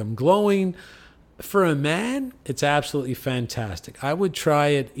look like I'm glowing. For a man, it's absolutely fantastic. I would try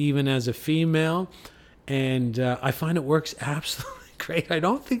it even as a female, and I find it works absolutely great. I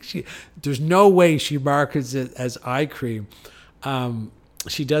don't think there's no way she markets it as eye cream.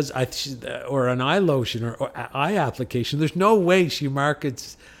 She does, or an eye lotion or eye application. There's no way she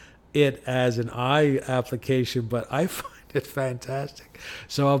markets it as an eye application, but I find it fantastic.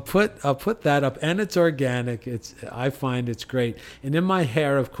 So I'll put that up, and it's organic. I find it's great. And in my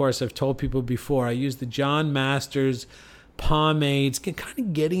hair, of course, I've told people before, I use the John Masters pomades. It's kind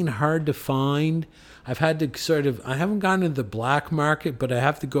of getting hard to find. I've had to I haven't gone into the black market, but I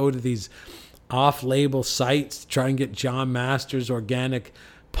have to go to these off-label sites to try and get John Masters organic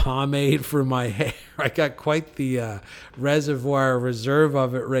pomade for my hair. I got quite the reservoir reserve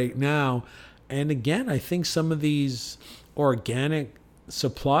of it right now. And again, I think some of these organic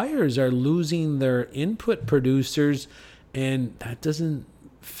suppliers are losing their input producers, and that doesn't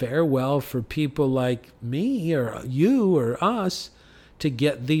fare well for people like me or you or us to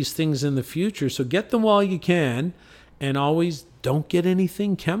get these things in the future. So get them while you can, and always don't get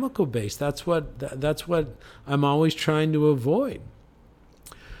anything chemical based. That's what I'm always trying to avoid.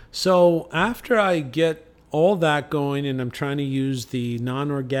 So after I get all that going, and I'm trying to use the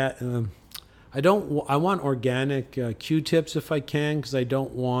non-organic, I want organic Q-tips if I can, because I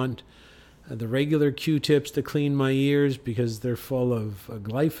don't want the regular Q-tips to clean my ears, because they're full of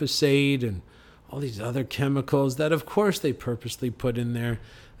glyphosate and all these other chemicals that, of course, they purposely put in there.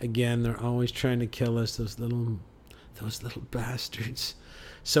 Again, they're always trying to kill us, those little bastards.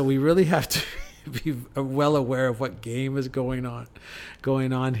 So we really have to be well aware of what game is going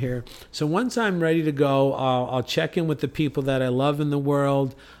on here. So once I'm ready to go, I'll check in with the people that I love in the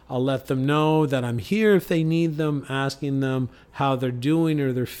world. I'll let them know that I'm here if they need them, asking them how they're doing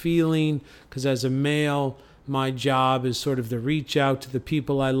or they're feeling. Because as a male, my job is sort of to reach out to the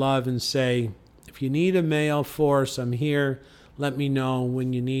people I love and say, if you need a male force, I'm here. Let me know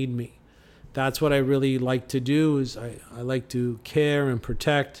when you need me. That's what I really like to do, is I like to care and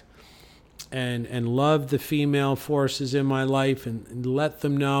protect and love the female forces in my life, and let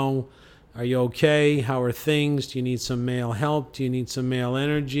them know, are you okay? How are things? Do you need some male help? Do you need some male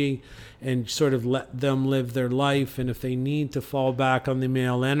energy? And sort of let them live their life. And if they need to fall back on the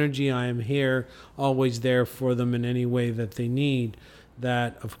male energy, I am here, always there for them in any way that they need.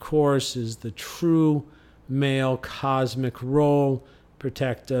 That, of course, is the true male cosmic role: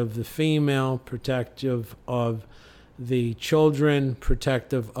 protective of the female, protective of the children,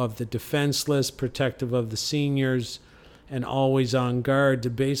 protective of the defenseless, protective of the seniors, and always on guard to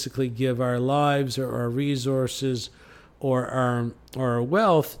basically give our lives or our resources or our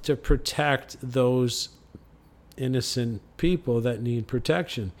wealth to protect those innocent people that need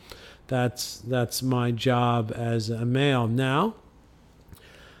protection. That's my job as a male. Now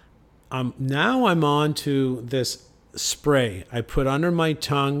I'm on to this spray I put under my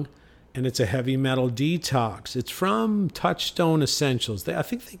tongue, and it's a heavy metal detox. It's from Touchstone Essentials. I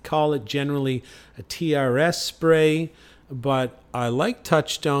think they call it generally a TRS spray, but I like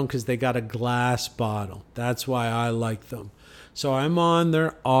Touchstone because they got a glass bottle. That's why I like them. So I'm on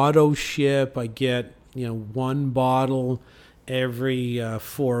their auto ship. I get one bottle every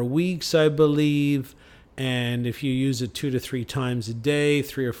 4 weeks, I believe. And if you use it 2 to 3 times a day,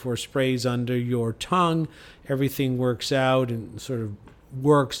 3 or 4 sprays under your tongue, everything works out and sort of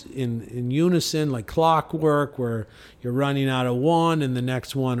works in unison like clockwork, where you're running out of one and the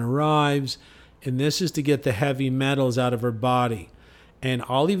next one arrives. And this is to get the heavy metals out of her body. And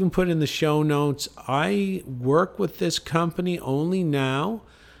I'll even put in the show notes, I work with this company only now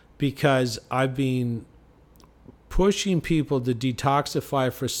because I've been pushing people to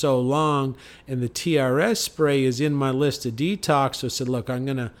detoxify for so long, and the TRS spray is in my list of detox. So I said, look, I'm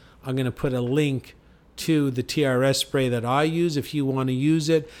gonna put a link to the TRS spray that I use if you want to use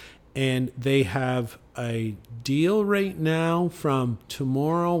it. And they have a deal right now from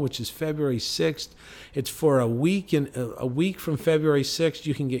tomorrow, which is February 6th. It's for a week, and a week from February 6th,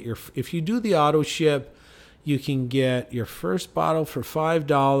 you can get if you do the auto ship, you can get your first bottle for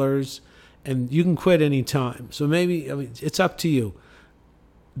 $5, and you can quit anytime. So it's up to you.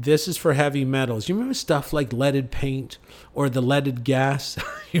 This is for heavy metals. You remember stuff like leaded paint or the leaded gas?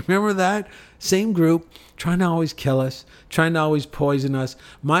 You remember that? Same group, trying to always kill us, trying to always poison us.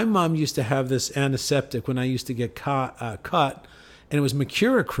 My mom used to have this antiseptic when I used to get cut, and it was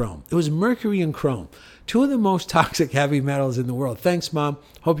mercurochrome. It was mercury and chrome, 2 of the most toxic heavy metals in the world. Thanks, Mom.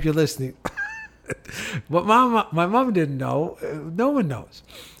 Hope you're listening. But my mom didn't know. No one knows.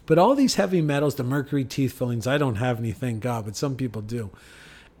 But all these heavy metals, the mercury teeth fillings, I don't have any, thank God, but some people do.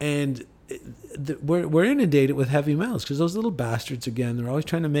 And we're inundated with heavy metals because those little bastards, again, they're always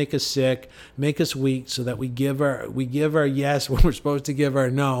trying to make us sick, make us weak, so that we give our yes when we're supposed to give our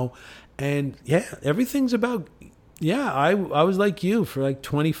no. And everything's about, I was like you for like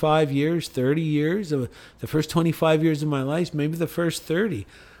 25 years, 30 years, the first 25 years of my life, maybe the first 30.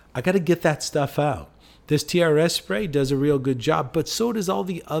 I got to get that stuff out. This TRS spray does a real good job, but so does all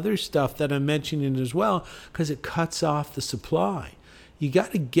the other stuff that I'm mentioning as well, because it cuts off the supply. You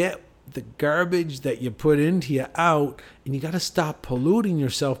got to get the garbage that you put into you out, and you got to stop polluting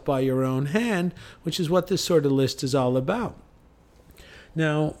yourself by your own hand, which is what this sort of list is all about.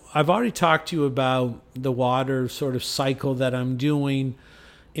 Now, I've already talked to you about the water sort of cycle that I'm doing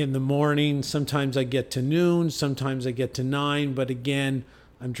in the morning. Sometimes I get to noon, sometimes I get to 9, but again,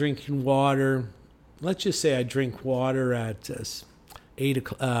 I'm drinking water. Let's just say I drink water at 8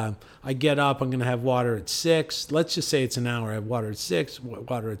 o'clock. I get up, I'm going to have water at 6. Let's just say it's an hour. I have water at 6,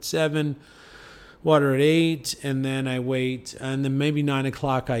 water at 7, water at 8, and then I wait. And then maybe 9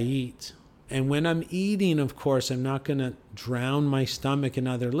 o'clock I eat. And when I'm eating, of course, I'm not going to drown my stomach in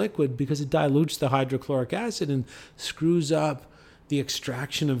other liquid because it dilutes the hydrochloric acid and screws up the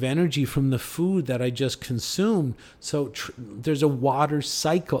extraction of energy from the food that I just consumed. So there's a water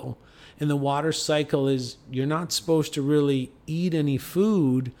cycle. And the water cycle is you're not supposed to really eat any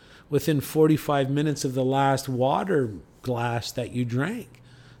food within 45 minutes of the last water glass that you drank.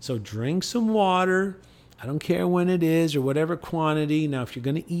 So drink some water. I don't care when it is or whatever quantity. Now, if you're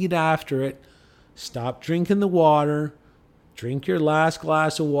going to eat after it, stop drinking the water. Drink your last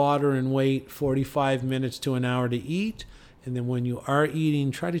glass of water and wait 45 minutes to an hour to eat. And then when you are eating,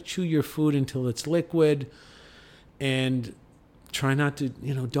 try to chew your food until it's liquid. And try not to,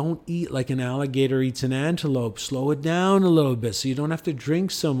 don't eat like an alligator eats an antelope. Slow it down a little bit so you don't have to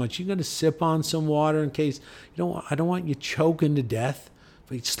drink so much. You got to sip on some water in case I don't want you choking to death.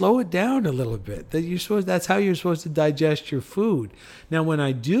 But slow it down a little bit. That's how you're supposed to digest your food. Now, when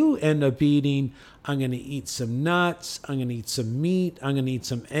I do end up eating, I'm going to eat some nuts. I'm going to eat some meat. I'm going to eat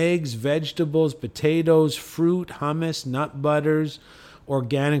some eggs, vegetables, potatoes, fruit, hummus, nut butters,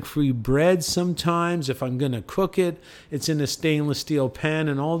 organic free bread sometimes. If I'm going to cook it, it's in a stainless steel pan,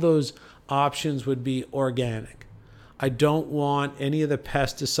 and all those options would be organic. I don't want any of the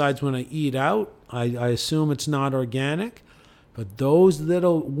pesticides when I eat out. I assume it's not organic. But those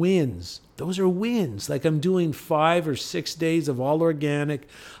little wins, those are wins. Like I'm doing 5 or 6 days of all organic.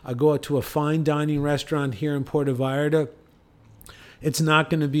 I go out to a fine dining restaurant here in Puerto Vallarta. It's not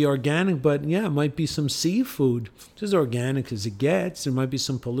going to be organic, but yeah, it might be some seafood. It's as organic as it gets. There might be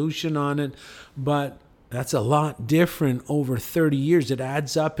some pollution on it, but that's a lot different over 30 years. It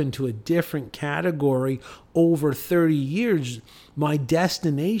adds up into a different category over 30 years. My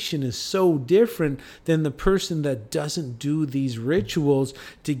destination is so different than the person that doesn't do these rituals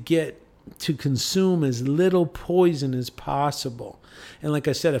to get to consume as little poison as possible. And like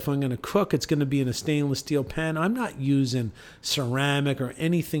I said, if I'm going to cook, it's going to be in a stainless steel pan. I'm not using ceramic or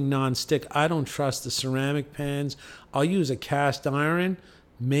anything nonstick. I don't trust the ceramic pans. I'll use a cast iron,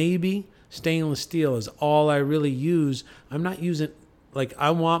 maybe. Stainless steel is all I really use. I'm not using,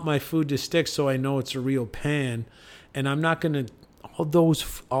 I want my food to stick so I know it's a real pan. And I'm not going to, all those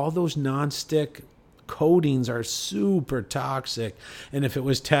nonstick coatings are super toxic. And if it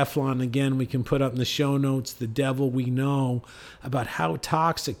was Teflon, again, we can put up in the show notes the devil we know about how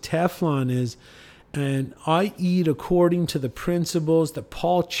toxic Teflon is. And I eat according to the principles that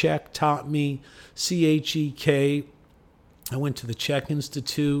Paul Chek taught me, CHEK. I went to the Chek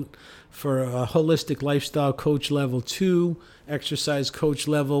Institute for a holistic lifestyle coach level 2, exercise coach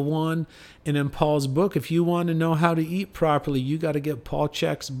level 1. And in Paul's book, if you want to know how to eat properly, you got to get Paul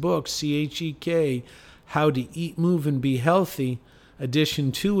Chek's book, CHEK, How to Eat, Move, and Be Healthy.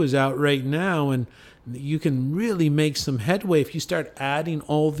 Edition 2 is out right now, and you can really make some headway if you start adding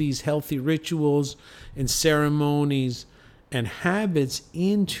all these healthy rituals and ceremonies and habits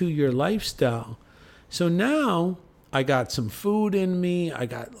into your lifestyle. So now I got some food in me.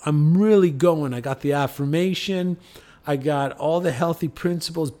 I'm really going. I got the affirmation. I got all the healthy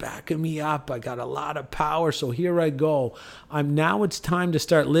principles backing me up. I got a lot of power. So here I go. Now it's time to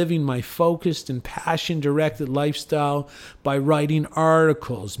start living my focused and passion-directed lifestyle by writing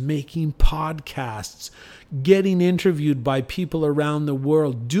articles, making podcasts, getting interviewed by people around the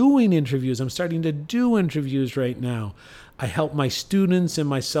world, doing interviews. I'm starting to do interviews right now. I help my students in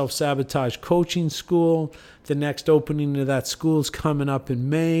my self-sabotage coaching school. The next opening of that school is coming up in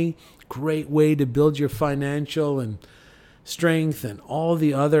May. Great way to build your financial and strength and all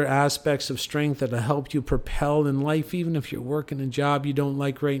the other aspects of strength that will help you propel in life, even if you're working a job you don't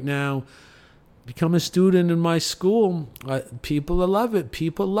like right now. Become a student in my school. People love it.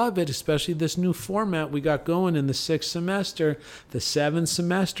 People love it, especially this new format we got going in the 6th semester. The 7th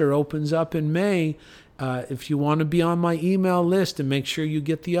semester opens up in May. If you want to be on my email list and make sure you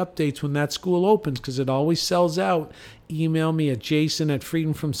get the updates when that school opens, because it always sells out, email me at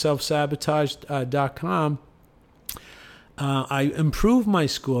jason@freedomfromselfsabotage.com. I improve my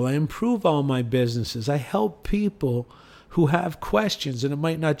school. I improve all my businesses. I help people who have questions, and it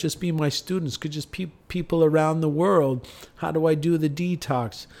might not just be my students, it could just be people around the world. How do I do the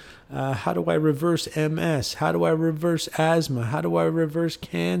detox? How do I reverse MS? How do I reverse asthma? How do I reverse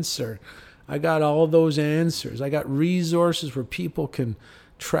cancer? I got all those answers. I got resources where people can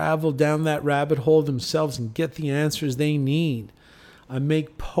travel down that rabbit hole themselves and get the answers they need. I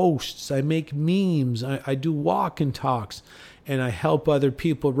make posts. I make memes. I do walk and talks. and I help other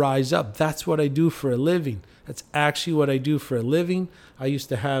people rise up. That's what I do for a living. That's actually what I do for a living. I used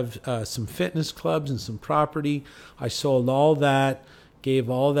to have some fitness clubs and some property. I sold all that, gave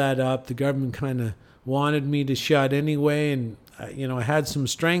all that up. The government kind of wanted me to shut anyway, and I had some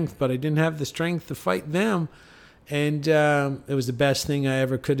strength, but I didn't have the strength to fight them. And it was the best thing I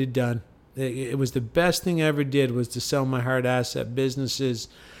ever could have done. It was the best thing I ever did, was to sell my hard asset businesses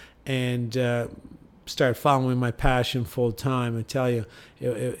and start following my passion full time. I tell you,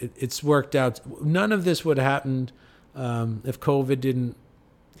 it's worked out. None of this would have happened if COVID didn't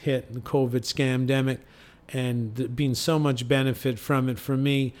hit, the COVID scamdemic, and being so much benefit from it for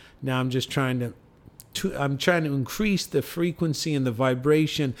me. Now I'm just trying to increase the frequency and the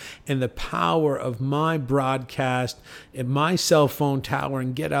vibration and the power of my broadcast and my cell phone tower,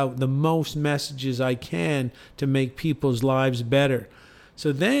 and get out the most messages I can to make people's lives better.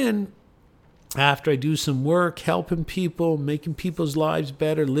 So then, after I do some work helping people, making people's lives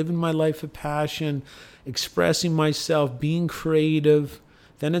better, living my life of passion, expressing myself, being creative,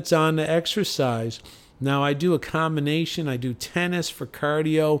 then it's on to exercise. Now I do a combination. I do tennis for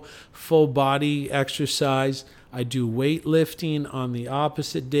cardio, full body exercise. I do weightlifting on the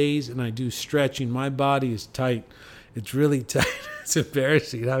opposite days, and I do stretching. My body is tight. It's really tight. It's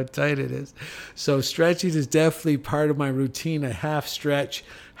embarrassing how tight it is. So stretching is definitely part of my routine. I half stretch,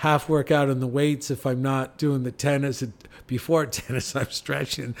 half work out on the weights if I'm not doing the tennis. And before tennis, I'm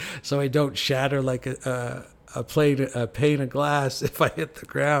stretching so I don't shatter like a pane of glass if I hit the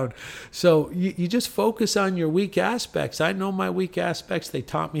ground. So you just focus on your weak aspects. I know my weak aspects. They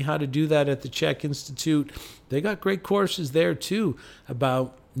taught me how to do that at the Czech Institute. They got great courses there too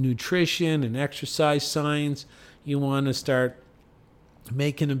about nutrition and exercise science. You want to start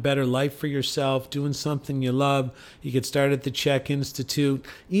making a better life for yourself, doing something you love. You could start at the Czech Institute.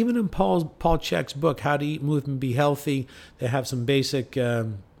 Even in Paul Chek's book, How to Eat, Move, and Be Healthy, they have some basic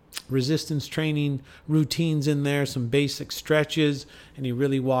resistance training routines in there, some basic stretches, and he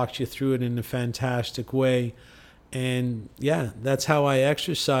really walks you through it in a fantastic way. And yeah, that's how I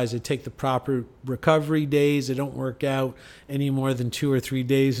exercise. I take the proper recovery days. I don't work out any more than 2 or 3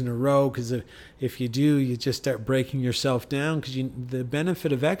 days in a row, because if you do, you just start breaking yourself down. Because the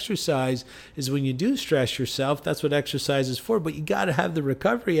benefit of exercise is when you do stress yourself, that's what exercise is for. But you got to have the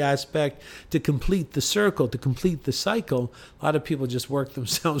recovery aspect to complete the circle, to complete the cycle. A lot of people just work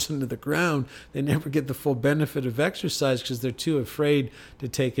themselves into the ground. They never get the full benefit of exercise because they're too afraid to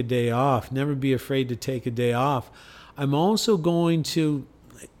take a day off. Never be afraid to take a day off. I'm also going to,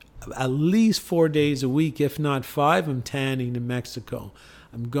 at least 4 days a week, if not 5, I'm tanning in Mexico.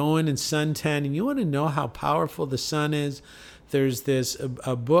 I'm going and sun tanning. You want to know how powerful the sun is? There's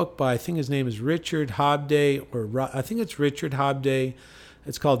a book by, I think his name is Richard Hobday, I think it's Richard Hobday.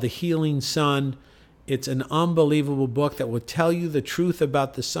 It's called The Healing Sun. It's an unbelievable book that will tell you the truth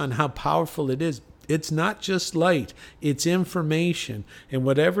about the sun, how powerful it is. It's not just light, it's information. And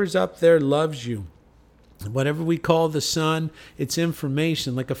whatever's up there loves you. Whatever we call the sun, it's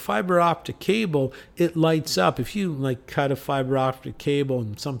information. Like a fiber optic cable, it lights up. If you cut a fiber optic cable,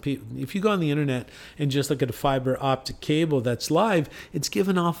 and some people, if you go on the internet and just look at a fiber optic cable that's live, it's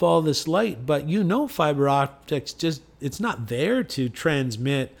giving off all this light. But fiber optics it's not there to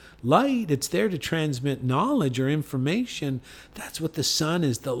transmit light. It's there to transmit knowledge or information. That's what the sun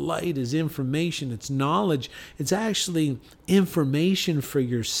is. The light is information. It's knowledge. It's actually information for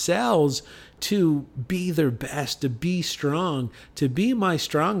your cells to be their best, to be strong, to be my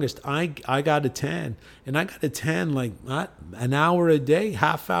strongest. I got a tan, and I got a tan not an hour a day,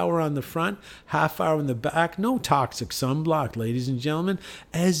 half hour on the front, half hour on the back. No toxic sunblock, ladies and gentlemen,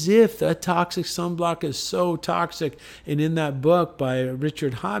 as if that toxic sunblock is so toxic. And in that book by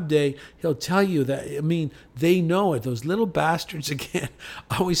Richard Hobday, he'll tell you that, they know it. Those little bastards, again,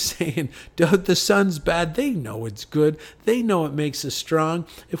 always saying, the sun's bad. They know it's good. They know it makes us strong.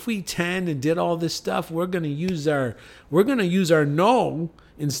 If we tanned and did all this stuff, we're going to use our no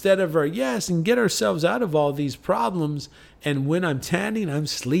instead of our yes, and get ourselves out of all these problems. And when I'm tanning, I'm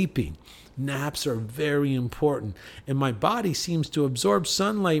sleeping. Naps are very important. And my body seems to absorb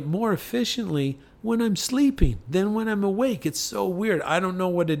sunlight more efficiently when I'm sleeping than when I'm awake. It's so weird. I don't know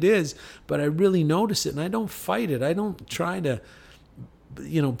what it is, but I really notice it, and I don't fight it. I don't try to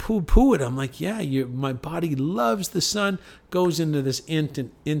poo-poo it. I'm like, my body loves the sun, goes into this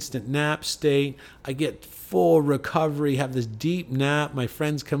instant nap state. I get full recovery, have this deep nap. My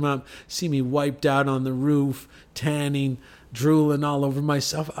friends come up, see me wiped out on the roof, tanning, drooling all over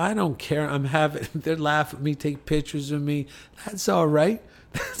myself. I don't care. They're laughing at me, take pictures of me. That's all right.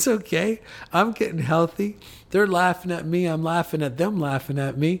 That's okay. I'm getting healthy. They're laughing at me. I'm laughing at them, laughing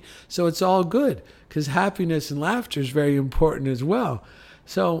at me. So it's all good, because happiness and laughter is very important as well.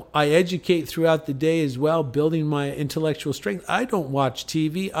 So I educate throughout the day as well, building my intellectual strength. I don't watch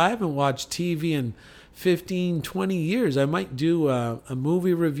TV. I haven't watched TV in 15, 20 years. I might do a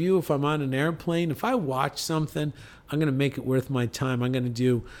movie review if I'm on an airplane. If I watch something, I'm going to make it worth my time. I'm going to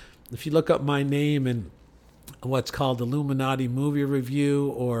do, if you look up my name and what's called Illuminati movie review,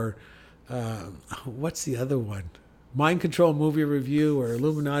 or what's the other one? Mind Control movie review or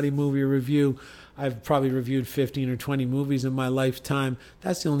Illuminati movie review. I've probably reviewed 15 or 20 movies in my lifetime.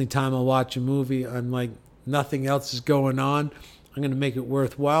 That's the only time I'll watch a movie. I'm like, nothing else is going on. I'm going to make it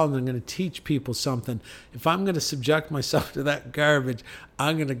worthwhile, and I'm going to teach people something. If I'm going to subject myself to that garbage,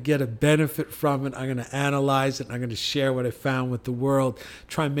 I'm going to get a benefit from it. I'm going to analyze it. And I'm going to share what I found with the world.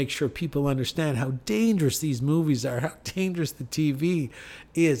 Try and make sure people understand how dangerous these movies are, how dangerous the TV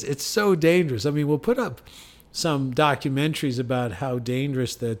is. It's so dangerous. I mean, we'll put up some documentaries about how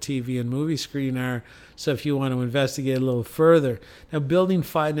dangerous the TV and movie screen are. So if you want to investigate a little further. Now, building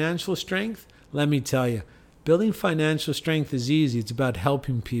financial strength, let me tell you, building financial strength is easy. It's about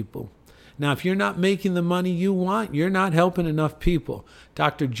helping people. Now, if you're not making the money you want, you're not helping enough people.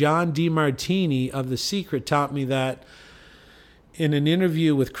 Dr. John DeMartini of The Secret taught me that in an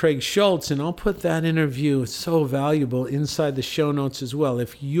interview with Craig Schultz, and I'll put that interview, it's so valuable, inside the show notes as well.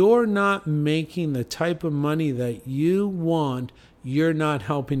 If you're not making the type of money that you want, you're not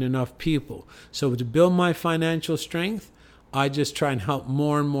helping enough people. So to build my financial strength, I just try and help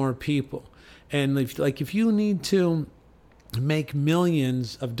more and more people. And if you need to make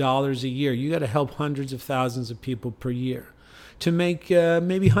millions of dollars a year, you got to help hundreds of thousands of people per year. To make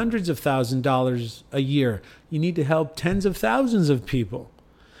maybe hundreds of $1,000s a year, you need to help tens of thousands of people.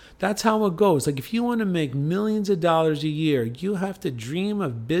 That's how it goes. Like, if you want to make millions of dollars a year, you have to dream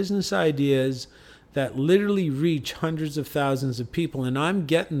of business ideas that literally reach hundreds of thousands of people. And I'm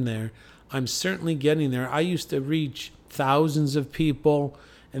getting there. I'm certainly getting there. I used to reach thousands of people,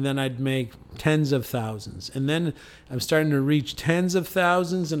 and then I'd make tens of thousands. And then I'm starting to reach tens of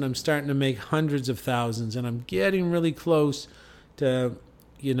thousands, and I'm starting to make hundreds of thousands. And I'm getting really close to,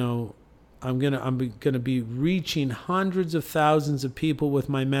 I'm gonna be reaching hundreds of thousands of people with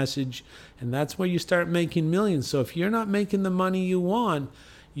my message. And that's where you start making millions. So if you're not making the money you want,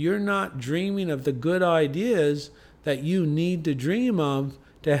 you're not dreaming of the good ideas that you need to dream of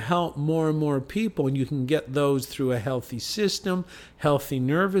to help more and more people. And you can get those through a healthy system, healthy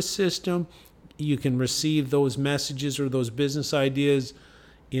nervous system. You can receive those messages or those business ideas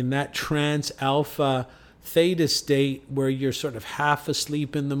in that trance alpha theta state where you're sort of half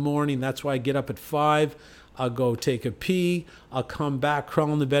asleep in the morning. That's why I get up at 5. I'll go take a pee. I'll come back,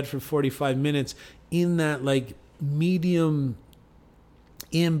 crawl in the bed for 45 minutes in that like medium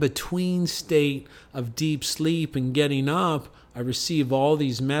in between state of deep sleep and getting up. I receive all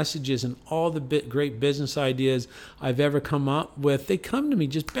these messages, and all the great business ideas I've ever come up with, they come to me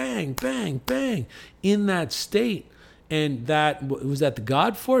just bang, bang, bang in that state. And was that the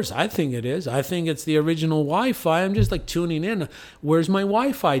God force? I think it is. I think it's the original Wi-Fi. I'm just like tuning in. Where's my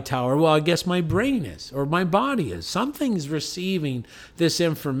Wi-Fi tower? Well, I guess my brain is, or my body is. Something's receiving this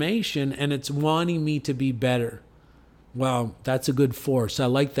information, and it's wanting me to be better. Well, that's a good force. I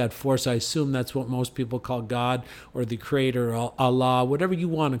like that force. I assume that's what most people call God or the Creator, or Allah, whatever you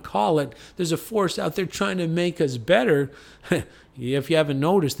want to call it. There's a force out there trying to make us better. If you haven't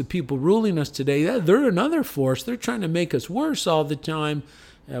noticed, the people ruling us today, they're another force. They're trying to make us worse all the time.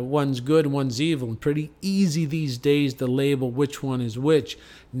 One's good, one's evil. And pretty easy these days to label which one is which.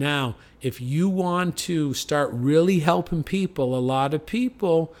 Now, if you want to start really helping people, a lot of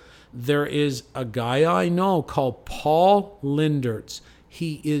people, there is a guy I know called Paul Lindertz.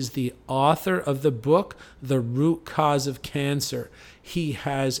 He is the author of the book, The Root Cause of Cancer. He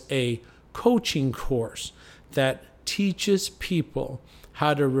has a coaching course that teaches people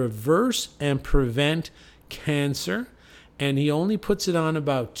how to reverse and prevent cancer. And he only puts it on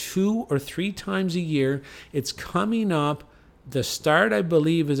about 2 or 3 times a year. It's coming up. The start, I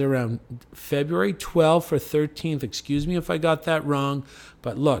believe, is around February 12th or 13th. Excuse me if I got that wrong.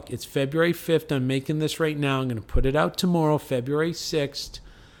 But look, it's February 5th. I'm making this right now. I'm going to put it out tomorrow, February 6th.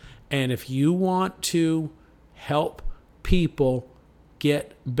 And if you want to help people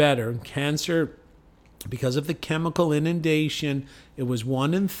get better, cancer, because of the chemical inundation, it was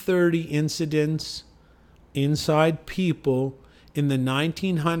 1 in 30 incidents inside people. In the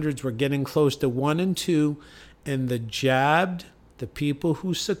 1900s, we're getting close to 1 in 2. And the the people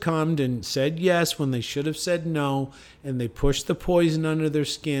who succumbed and said yes when they should have said no, and they pushed the poison under their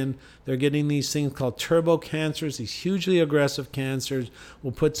skin, they're getting these things called turbo cancers, these hugely aggressive cancers.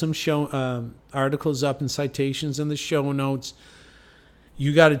 We'll put some articles up and citations in the show notes.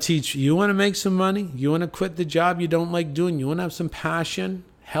 You got to teach. You want to make some money? You want to quit the job you don't like doing? You want to have some passion,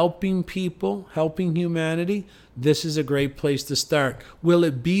 helping people, helping humanity? This is a great place to start. Will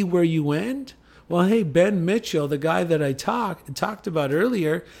it be where you end? Well, hey, Ben Mitchell, the guy that I talked about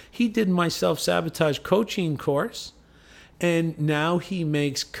earlier, he did my self-sabotage coaching course, and now he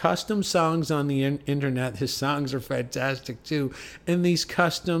makes custom songs on the internet. His songs are fantastic too, and these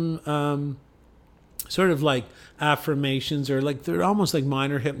custom sort of like affirmations, or like they're almost like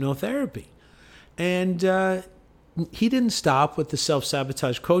minor hypnotherapy. And he didn't stop with the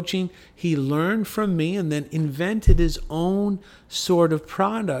self-sabotage coaching. He learned from me and then invented his own sort of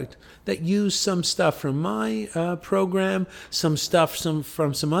product that used some stuff from my program, some stuff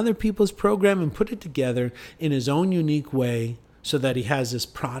from some other people's program, and put it together in his own unique way so that he has this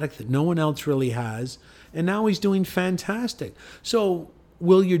product that no one else really has. And now he's doing fantastic. So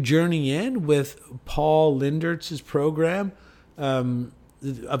will your journey end with Paul Lindertz's program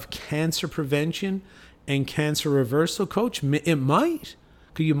of cancer prevention and cancer reversal coach? It might,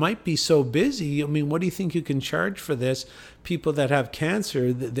 because you might be so busy. I mean, what do you think you can charge for this? People that have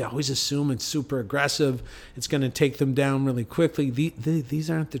cancer, they always assume it's super aggressive. It's going to take them down really quickly. These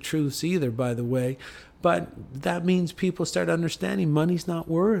aren't the truths either, by the way. But that means people start understanding money's not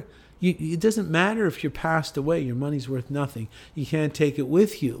worth. It doesn't matter if you're passed away. Your money's worth nothing. You can't take it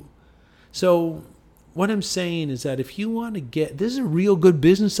with you. So what I'm saying is that if you want to this is a real good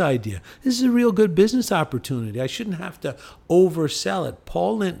business idea. This is a real good business opportunity. I shouldn't have to oversell it.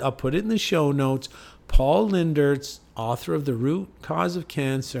 I'll put it in the show notes. Paul Lindertz, author of The Root Cause of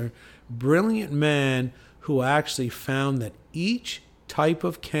Cancer, brilliant man who actually found that each type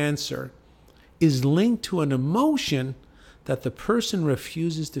of cancer is linked to an emotion that the person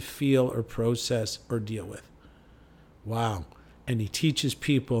refuses to feel or process or deal with. Wow. And he teaches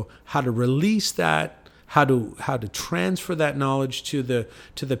people how to release that, how to transfer that knowledge to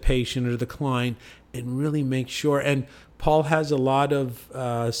the patient or the client, and really make sure. And Paul has a lot of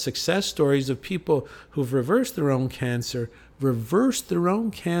success stories of people who've reversed their own cancer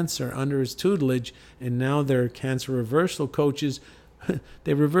under his tutelage, and now they're cancer reversal coaches.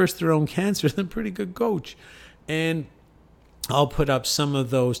 They reversed their own cancer. They're a pretty good coach. And I'll put up some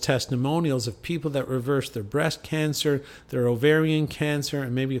of those testimonials of people that reversed their breast cancer, their ovarian cancer,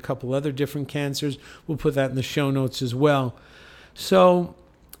 and maybe a couple other different cancers. We'll put that in the show notes as well. So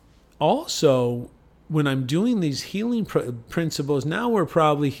also, when I'm doing these healing principles, now we're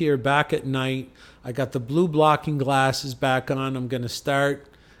probably here back at night. I got the blue blocking glasses back on. I'm going to start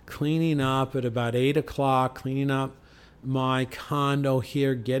cleaning up at about 8 o'clock, cleaning up my condo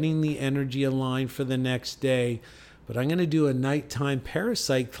here, getting the energy aligned for the next day. But I'm going to do a nighttime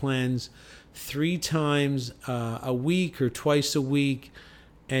parasite cleanse 3 times a week or twice a week,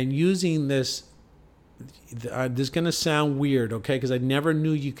 and using this. This is going to sound weird, okay? Because I never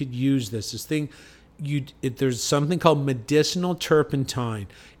knew you could use this. There's something called medicinal turpentine.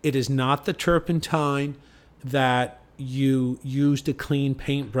 It is not the turpentine that you use to clean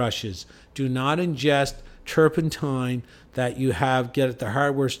paintbrushes. Do not ingest turpentine that you get at the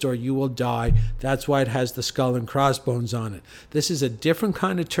hardware store. You will die. That's why it has the skull and crossbones on it. This is a different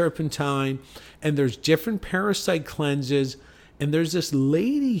kind of turpentine, and there's different parasite cleanses. And there's this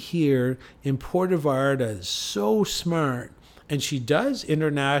lady here in Puerto Vallarta, so smart, and she does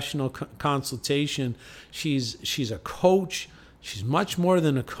international consultation. She's a coach. She's much more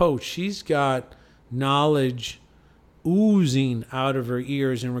than a coach. She's got knowledge oozing out of her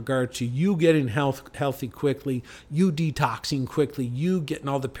ears in regard to you getting healthy quickly, you detoxing quickly, you getting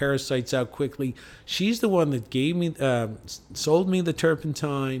all the parasites out quickly. She's the one that sold me the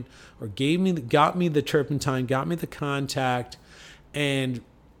turpentine, or got me the turpentine, got me the contact, and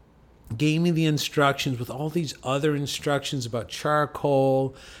gave me the instructions with all these other instructions about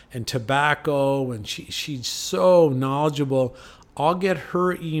charcoal and tobacco, and she's so knowledgeable. I'll get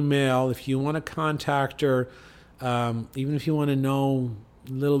her email if you want to contact her. Even if you want to know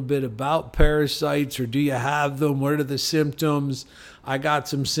a little bit about parasites, or do you have them? What are the symptoms? I got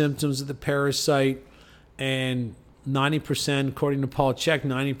some symptoms of the parasite, and 90%, according to Paul Chek,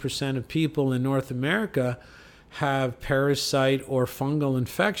 90% of people in North America have parasite or fungal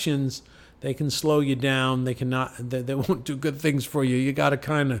infections. They can slow you down. They won't do good things for you. You got to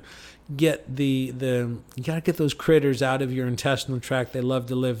kind of get you got to get those critters out of your intestinal tract. They love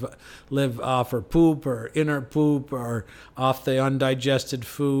to live off or poop or inert poop, or off the undigested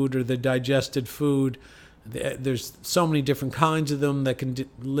food or the digested food. There's so many different kinds of them that can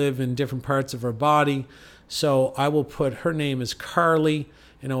live in different parts of our body. So I will put her name as Carly,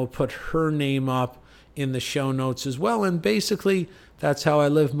 and I will put her name up in the show notes as well. And basically, that's how I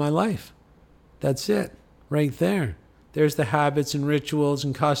live my life. That's it, right there. There's the habits and rituals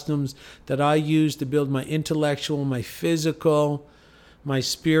and customs that I use to build my intellectual, my physical, my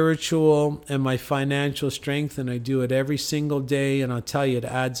spiritual, and my financial strength. And I do it every single day. And I'll tell you, it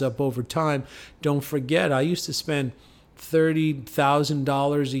adds up over time. Don't forget, I used to spend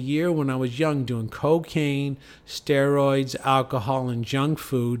 $30,000 a year when I was young doing cocaine, steroids, alcohol, and junk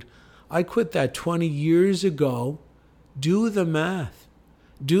food. I quit that 20 years ago. Do the math.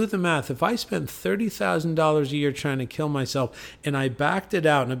 Do the math. If I spent $30,000 a year trying to kill myself and I backed it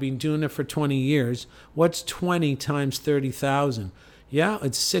out, and I've been doing it for 20 years, what's 20 times 30,000? Yeah,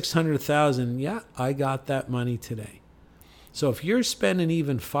 it's 600,000. Yeah, I got that money today. So if you're spending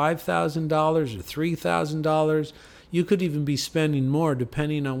even $5,000 or $3,000, you could even be spending more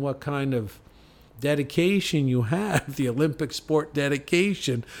depending on what kind of dedication you have, the Olympic sport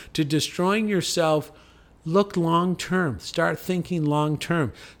dedication to destroying yourself. Look long term. Start thinking long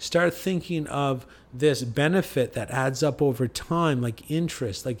term. Start thinking of this benefit that adds up over time, like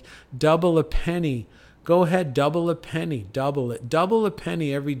interest, like double a penny. Go ahead, double a penny, double it. Double a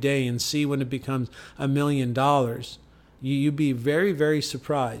penny every day and see when it becomes $1 million. You'd be very, very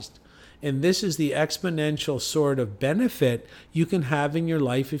surprised. And this is the exponential sort of benefit you can have in your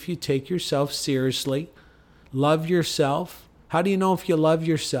life if you take yourself seriously. Love yourself. How do you know if you love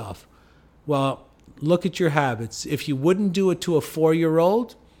yourself? Well, look at your habits. If you wouldn't do it to a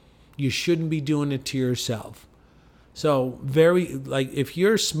 4-year-old, you shouldn't be doing it to yourself. So if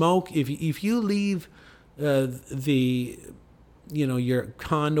you're if you leave your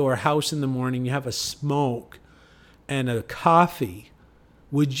condo or house in the morning, you have a smoke and a coffee,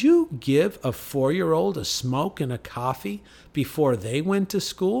 would you give a 4-year-old a smoke and a coffee before they went to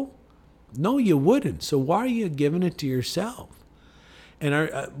school? No, you wouldn't. So why are you giving it to yourself?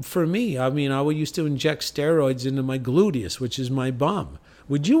 And for me, I used to inject steroids into my gluteus, which is my bum.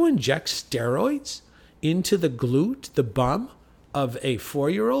 Would you inject steroids into the glute, the bum of a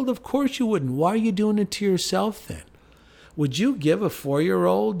 4-year-old? Of course you wouldn't. Why are you doing it to yourself then? Would you give a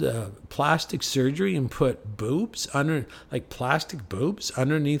 4-year-old plastic surgery and put plastic boobs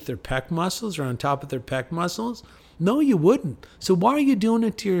underneath their pec muscles or on top of their pec muscles? No, you wouldn't. So why are you doing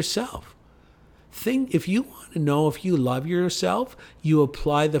it to yourself? If you want to know if you love yourself, you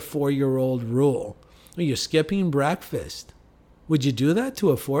apply the 4-year-old rule. Are you skipping breakfast? Would you do that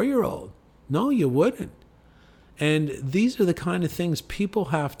to a 4-year-old? No, you wouldn't. And these are the kind of things people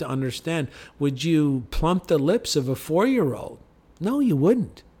have to understand. Would you plump the lips of a 4-year-old? No, you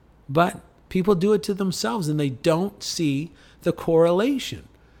wouldn't. But people do it to themselves and they don't see the correlation.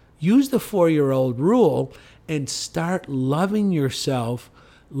 Use the 4-year-old rule and start loving yourself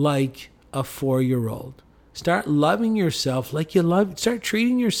like a 4-year-old. Start loving yourself start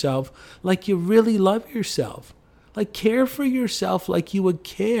treating yourself like you really love yourself. Like care for yourself like you would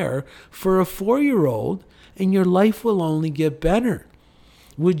care for a 4-year-old, and your life will only get better.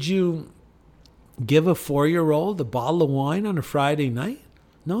 Would you give a 4-year-old a bottle of wine on a Friday night?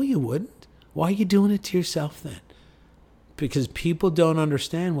 No, you wouldn't. Why are you doing it to yourself then? Because people don't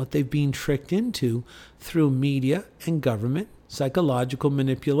understand what they've been tricked into through media and government psychological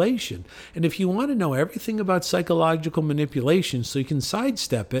manipulation. And if you want to know everything about psychological manipulation so you can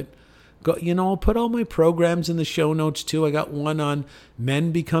sidestep it, I'll put all my programs in the show notes too. I got one on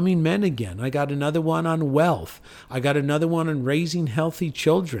men becoming men again. I got another one on wealth. I got another one on raising healthy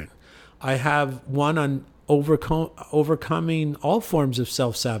children. I have one on overcoming all forms of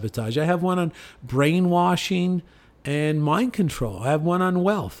self-sabotage. I have one on brainwashing and mind control. I have one on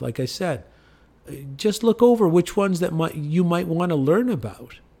wealth, like I said. Just look over which ones that you might want to learn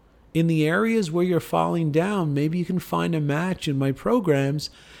about. In the areas where you're falling down, maybe you can find a match in my programs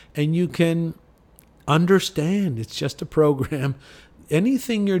and you can understand it's just a program.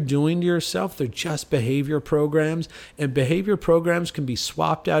 Anything you're doing to yourself, they're just behavior programs, and behavior programs can be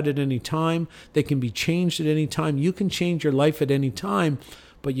swapped out at any time. They can be changed at any time. You can change your life at any time,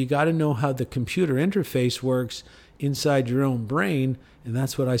 but you got to know how the computer interface works inside your own brain, and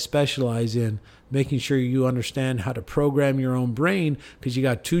that's what I specialize in, making sure you understand how to program your own brain, because you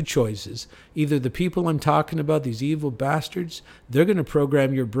got two choices. Either the people I'm talking about, these evil bastards, they're going to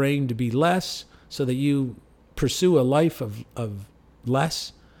program your brain to be less so that you pursue a life of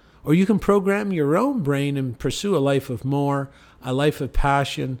less, or you can program your own brain and pursue a life of more, a life of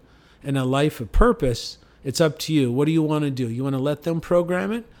passion, and a life of purpose. It's up to you. What do you want to do? You want to let them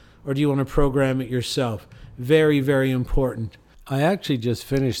program it, or do you want to program it yourself? Very, very important. I actually just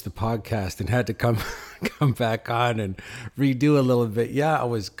finished the podcast and had to come come back on and redo a little bit. Yeah, I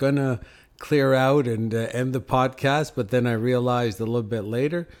was going to clear out and end the podcast, but then I realized a little bit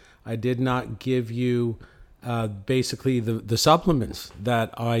later I did not give you basically the supplements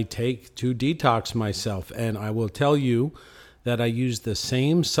that I take to detox myself. And I will tell you that I use the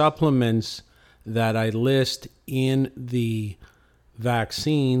same supplements that I list in the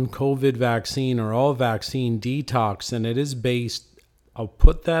vaccine, COVID vaccine, or all vaccine detox. And it is based, I'll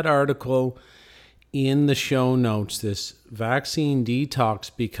put that article in the show notes, this vaccine detox,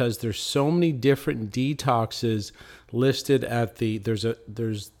 because there's so many different detoxes listed at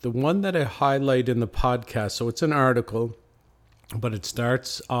there's the one that I highlight in the podcast. So it's an article, but it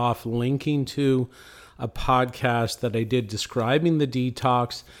starts off linking to a podcast that I did describing the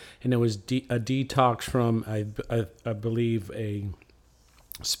detox, and it was a detox from I believe a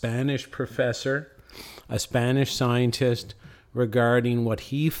Spanish professor, a Spanish scientist, regarding what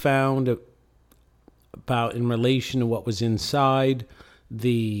he found about in relation to what was inside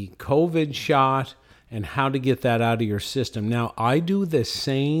the COVID shot and how to get that out of your system. Now, I do the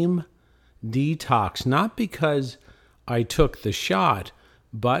same detox, not because I took the shot,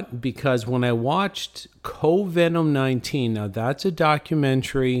 but because when I watched Co-Venom 19, now that's a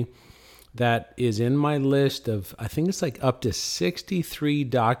documentary that is in my list of, I think it's like up to 63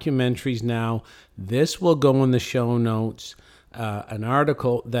 documentaries now. This will go in the show notes, an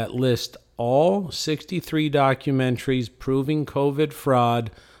article that lists all 63 documentaries proving COVID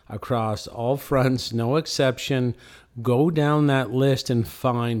fraud across all fronts, no exception. Go down that list and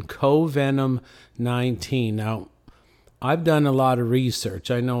find Co-Venom 19. Now, I've done a lot of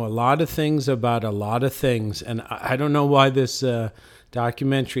research. I know a lot of things about a lot of things, and I don't know why this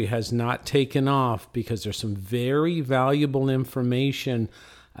documentary has not taken off, because there's some very valuable information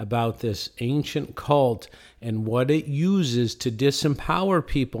about this ancient cult and what it uses to disempower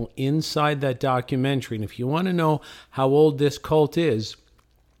people inside that documentary. And if you want to know how old this cult is,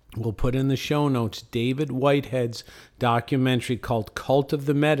 we'll put in the show notes David Whitehead's documentary called Cult of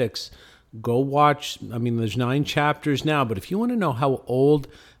the Medics. Go watch. I mean, there's 9 chapters now, but if you want to know how old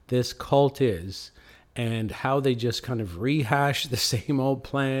this cult is and how they just kind of rehash the same old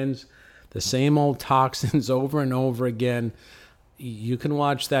plans, the same old toxins over and over again, you can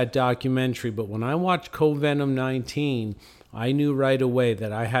watch that documentary. But when I watched Co-Venom 19, I knew right away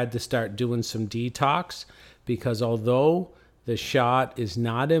that I had to start doing some detox, because although the shot is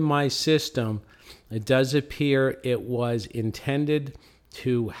not in my system, it does appear it was intended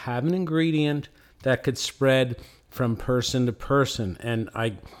to have an ingredient that could spread from person to person. And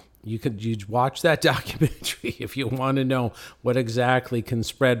you watch that documentary if you want to know what exactly can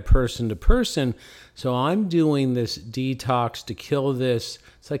spread person to person. So I'm doing this detox to kill this.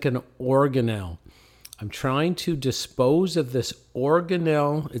 It's like an organelle. I'm trying to dispose of this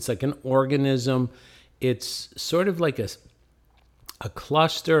organelle. It's like an organism. It's sort of like a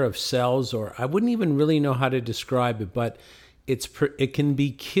cluster of cells, or I wouldn't even really know how to describe it, but it can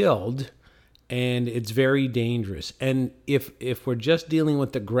be killed, and it's very dangerous. And if we're just dealing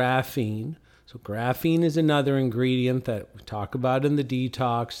with the graphene, so graphene is another ingredient that we talk about in the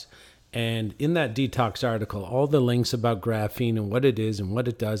detox, and in that detox article, all the links about graphene and what it is and what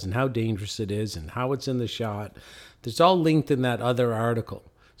it does and how dangerous it is and how it's in the shot, it's all linked in that other article.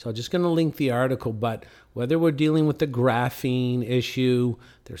 So I'm just going to link the article, but whether we're dealing with the graphene issue,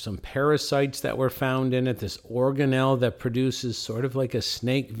 there's some parasites that were found in it, this organelle that produces sort of like a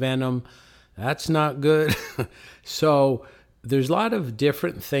snake venom. That's not good. So there's a lot of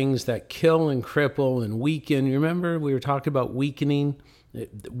different things that kill and cripple and weaken. Remember, we were talking about weaken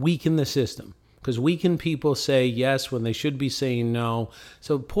the system. Because weakened people say yes when they should be saying no.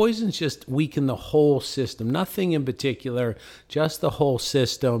 So poisons just weaken the whole system. Nothing in particular, just the whole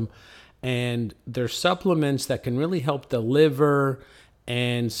system. And there's supplements that can really help the liver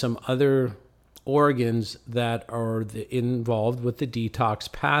and some other organs that are involved with the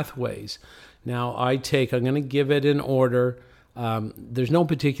detox pathways. Now, I'm going to give it in order. There's no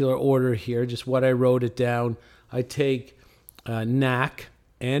particular order here, just what I wrote it down. I take NAC.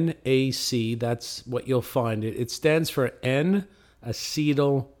 NAC, that's what you'll find. It stands for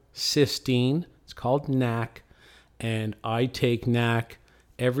N-acetylcysteine. It's called NAC, and I take NAC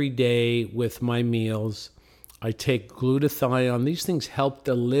every day with my meals. I take glutathione. These things help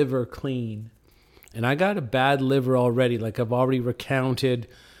the liver clean. And I got a bad liver already, like I've already recounted,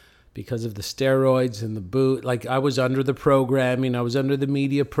 because of the steroids and the boot. Like I was under the programming, I was under the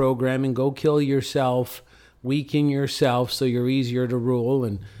media programming, go kill yourself, weaken yourself so you're easier to rule.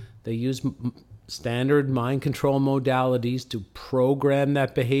 And they use standard mind control modalities to program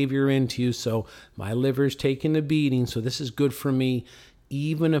that behavior into you. So my liver's taking a beating. So this is good for me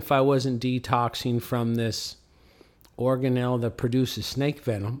even if I wasn't detoxing from this organelle that produces snake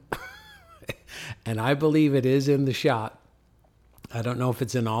venom, and I believe it is in the shot. I don't know if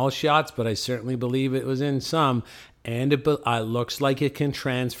it's in all shots, but I certainly believe it was in some. And it looks like it can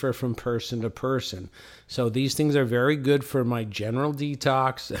transfer from person to person. So these things are very good for my general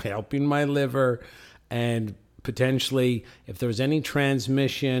detox, helping my liver, and potentially if there's any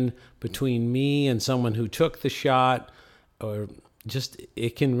transmission between me and someone who took the shot, or just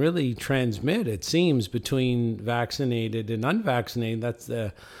it can really transmit, it seems, between vaccinated and unvaccinated. That's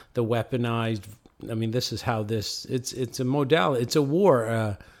the weaponized. I mean, this is how it's a modality. It's a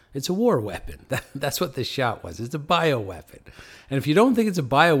war weapon. That's what this shot was. It's a bioweapon. And if you don't think it's a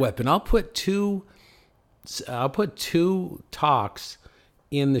bioweapon, I'll put two talks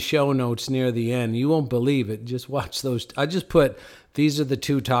in the show notes near the end. You won't believe it. Just watch those. I just put, these are the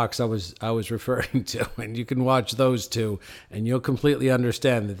two talks I was referring to, and you can watch those two, and you'll completely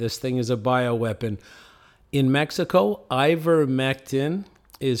understand that this thing is a bioweapon. In Mexico, ivermectin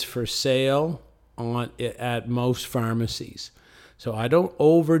is for sale at most pharmacies. So I don't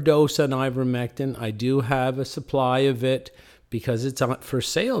overdose on ivermectin. I do have a supply of it because it's for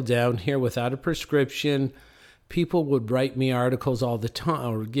sale down here without a prescription. People would write me articles all the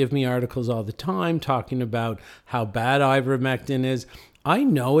time, or give me articles all the time, talking about how bad ivermectin is. I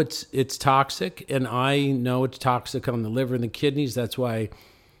know it's toxic, and I know it's toxic on the liver and the kidneys. That's why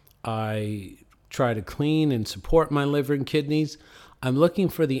I try to clean and support my liver and kidneys. I'm looking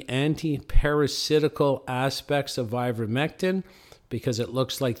for the anti-parasitical aspects of ivermectin because it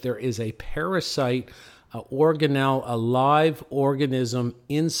looks like there is a parasite, organelle, a live organism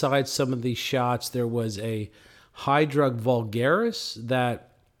inside some of these shots. There was a Hydra vulgaris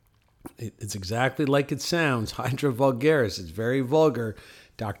that it's exactly like it sounds, Hydra vulgaris. It's very vulgar.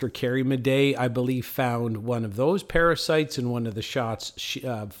 Dr. Carrie Madej, I believe, found one of those parasites in one of the shots,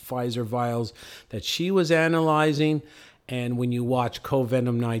 Pfizer vials that she was analyzing. And when you watch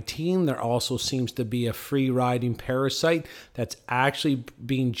Covenom 19, there also seems to be a free-riding parasite that's actually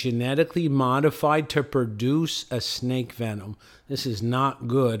being genetically modified to produce a snake venom. This is not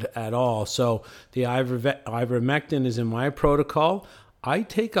good at all. So the ivermectin is in my protocol. I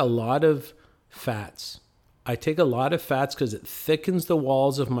take a lot of fats. I take a lot of fats because it thickens the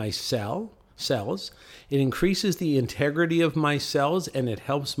walls of my cells. It increases the integrity of my cells, and it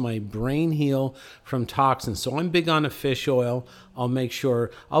helps my brain heal from toxins. So I'm big on a fish oil. I'll make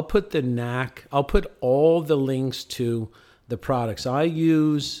sure, I'll put I'll put all the links to the products I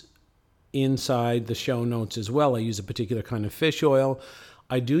use inside the show notes as well. I use a particular kind of fish oil.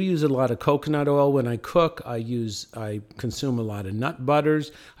 I do use a lot of coconut oil when I cook. I consume a lot of nut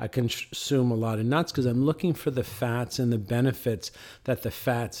butters. I consume a lot of nuts because I'm looking for the fats and the benefits that the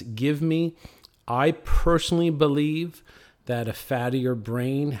fats give me. I personally believe that a fattier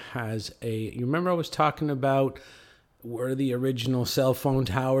brain has you remember I was talking about where the original cell phone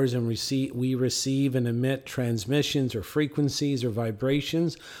towers and we receive and emit transmissions or frequencies or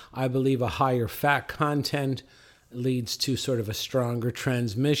vibrations. I believe a higher fat content leads to sort of a stronger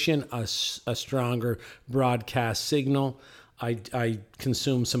transmission, a stronger broadcast signal. I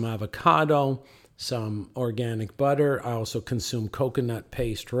consume some avocado, some organic butter. I also consume coconut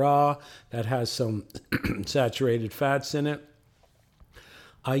paste raw that has some saturated fats in it.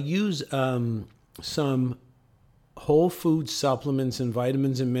 I use some whole food supplements and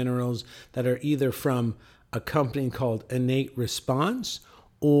vitamins and minerals that are either from a company called Innate Response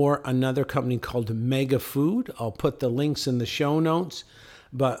or another company called Mega Food. I'll put the links in the show notes.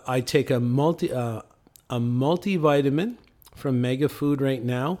 But I take a multivitamin from Mega Food right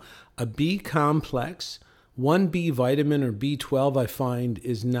now, a B complex, one B vitamin or B12 I find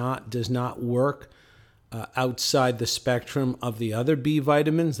does not work outside the spectrum of the other B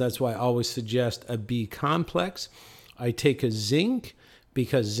vitamins. That's why I always suggest a B complex. I take a zinc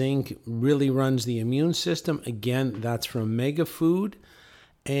because zinc really runs the immune system. Again, that's from Mega Food.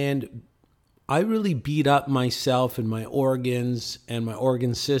 And I really beat up myself and my organs and my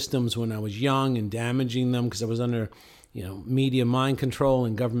organ systems when I was young and damaging them because I was under, media mind control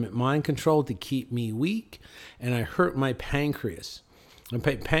and government mind control to keep me weak. And I hurt my pancreas. And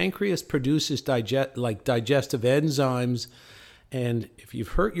pancreas produces digestive enzymes. And if you've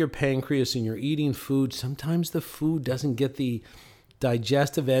hurt your pancreas and you're eating food, sometimes the food doesn't get the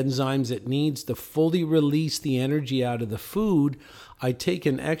digestive enzymes it needs to fully release the energy out of the food. I take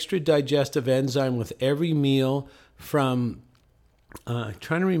an extra digestive enzyme with every meal from, I'm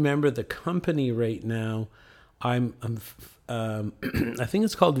trying to remember the company right now. I think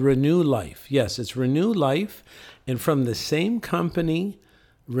it's called Renew Life. Yes, it's Renew Life. And from the same company,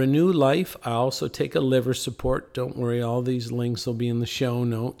 Renew Life. I also take a liver support. Don't worry, all these links will be in the show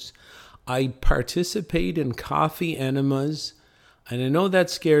notes. I participate in coffee enemas. And I know that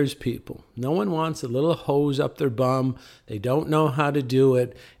scares people. No one wants a little hose up their bum. They don't know how to do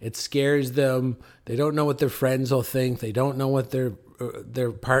it. It scares them. They don't know what their friends will think. They don't know what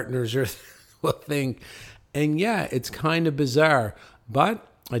their partners will think. And yeah, it's kind of bizarre. But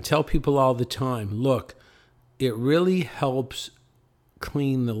I tell people all the time, look, it really helps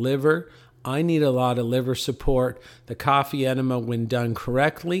clean the liver. I need a lot of liver support. The coffee enema, when done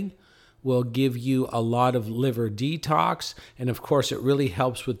correctly, will give you a lot of liver detox. And of course, it really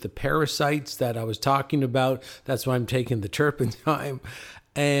helps with the parasites that I was talking about. That's why I'm taking the turpentine.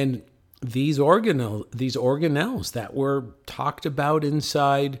 And these organelles that were talked about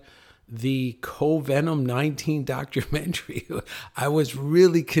inside the Covenom 19 documentary, I was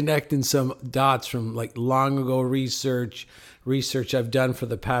really connecting some dots from like long ago research I've done for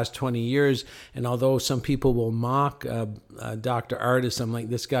the past 20 years. And although some people will mock Dr. Artis, I'm like,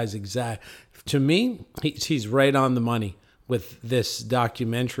 this guy's exact. To me, he's right on the money with this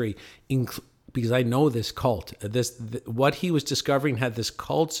documentary, because I know this cult. What he was discovering had this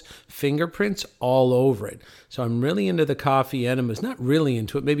cult's fingerprints all over it. So I'm really into the coffee enemas. Not really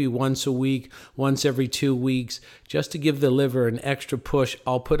into it, maybe once a week, once every 2 weeks, just to give the liver an extra push.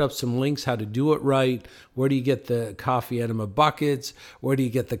 I'll put up some links how to do it right. Where do you get the coffee enema buckets? Where do you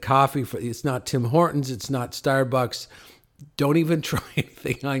get the coffee? It's not Tim Hortons. It's not Starbucks. Don't even try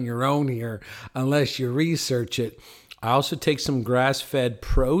anything on your own here unless you research it. I also take some grass-fed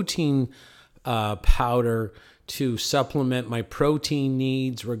protein powder to supplement my protein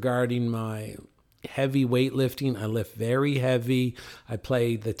needs regarding my heavy weightlifting. I lift very heavy. I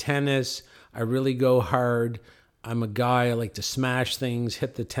play the tennis. I really go hard. I'm a guy, I like to smash things,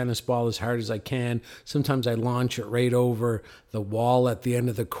 hit the tennis ball as hard as I can. Sometimes I launch it right over the wall at the end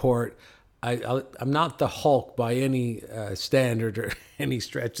of the court. I'm not the Hulk by any standard or any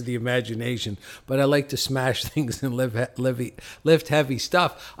stretch of the imagination, but I like to smash things and lift heavy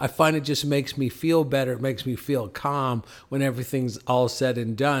stuff. I find it just makes me feel better. It makes me feel calm when everything's all said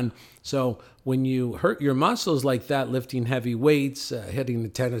and done. So when you hurt your muscles like that, lifting heavy weights, hitting the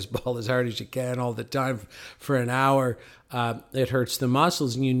tennis ball as hard as you can all the time for an hour, it hurts the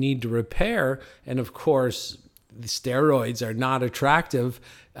muscles and you need to repair. And of course, the steroids are not attractive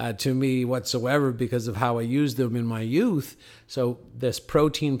to me whatsoever because of how I used them in my youth. So this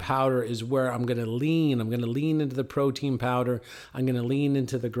protein powder is where I'm going to lean. I'm going to lean into the protein powder. I'm going to lean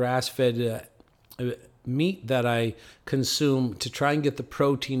into the grass-fed meat that I consume to try and get the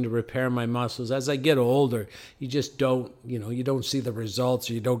protein to repair my muscles. As I get older, you just don't, you don't see the results,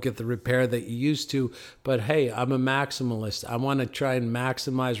 or you don't get the repair that you used to. But hey, I'm a maximalist. I want to try and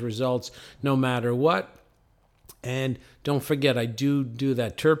maximize results no matter what. And don't forget, I do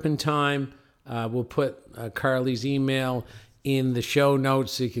that turpentine. We'll put Carly's email in the show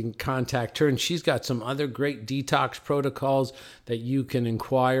notes so you can contact her. And she's got some other great detox protocols that you can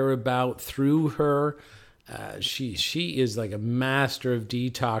inquire about through her. She is like a master of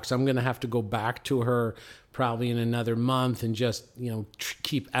detox. I'm going to have to go back to her probably in another month and just,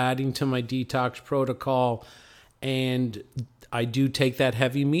 keep adding to my detox protocol. And I do take that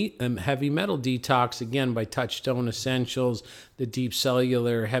heavy metal detox, again, by Touchstone Essentials, the deep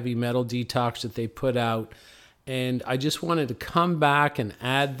cellular heavy metal detox that they put out. And I just wanted to come back and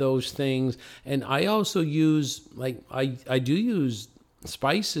add those things. And I also use, I do use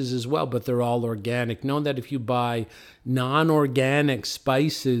spices as well, but they're all organic. Know that if you buy non-organic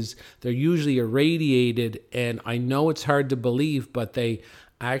spices, they're usually irradiated. And I know it's hard to believe, but they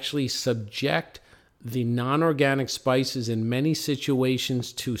actually subject the non-organic spices in many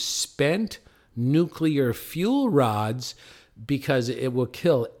situations to spent nuclear fuel rods, because it will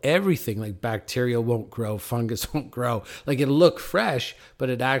kill everything. Like bacteria won't grow, fungus won't grow. Like it'll look fresh, but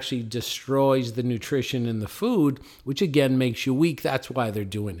it actually destroys the nutrition in the food, which again makes you weak. That's why they're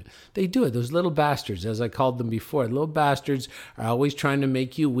doing it. They do it. Those little bastards, as I called them before, little bastards are always trying to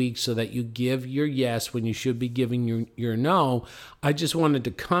make you weak so that you give your yes when you should be giving your no. I just wanted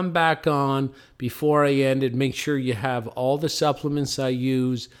to come back on before I ended, make sure you have all the supplements I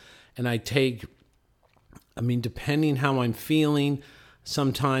use, and I take, depending how I'm feeling,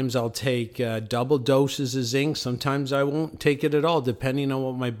 sometimes I'll take double doses of zinc. Sometimes I won't take it at all, depending on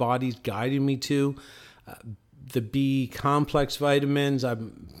what my body's guiding me to. The B complex vitamins, I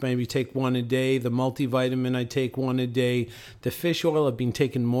maybe take one a day. The multivitamin, I take one a day. The fish oil, I've been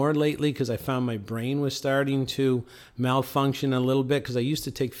taking more lately because I found my brain was starting to malfunction a little bit, because I used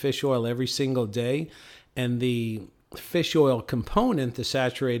to take fish oil every single day. And the fish oil component, the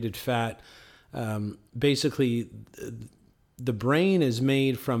saturated fat, basically the brain is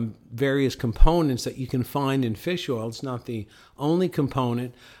made from various components that you can find in fish oil. It's not the only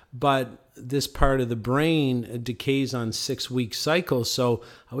component, but this part of the brain decays on 6-week cycles. So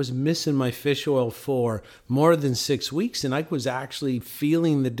I was missing my fish oil for more than 6 weeks, and I was actually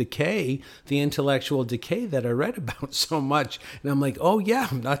feeling the decay, the intellectual decay that I read about so much. And I'm like, oh yeah,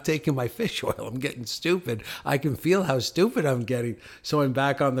 I'm not taking my fish oil. I'm getting stupid. I can feel how stupid I'm getting. So I'm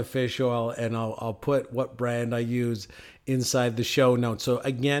back on the fish oil, and I'll put what brand I use inside the show notes. So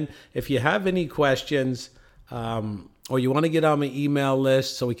again, if you have any questions, or you want to get on my email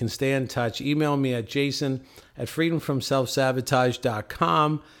list so we can stay in touch, email me at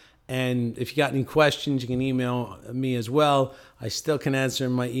jason@freedomfromselfsabotage.com. And if you got any questions, you can email me as well. I still can answer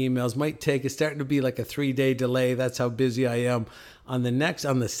my emails. It's starting to be like a 3-day delay. That's how busy I am. On the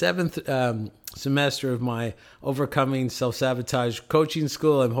 7th semester of my Overcoming Self-Sabotage coaching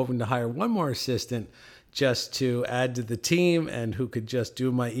school, I'm hoping to hire one more assistant just to add to the team and who could just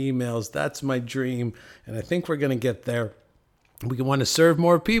do my emails. That's my dream, and I think we're going to get there. We want to serve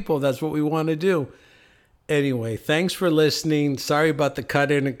more people. That's what we want to do. Anyway, thanks for listening. Sorry about the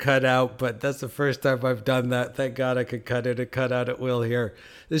cut in and cut out, but that's the first time I've done that. Thank God I could cut in and cut out at will here.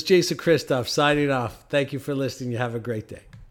 This is Jason Christoff signing off. Thank you for listening. You have a great day.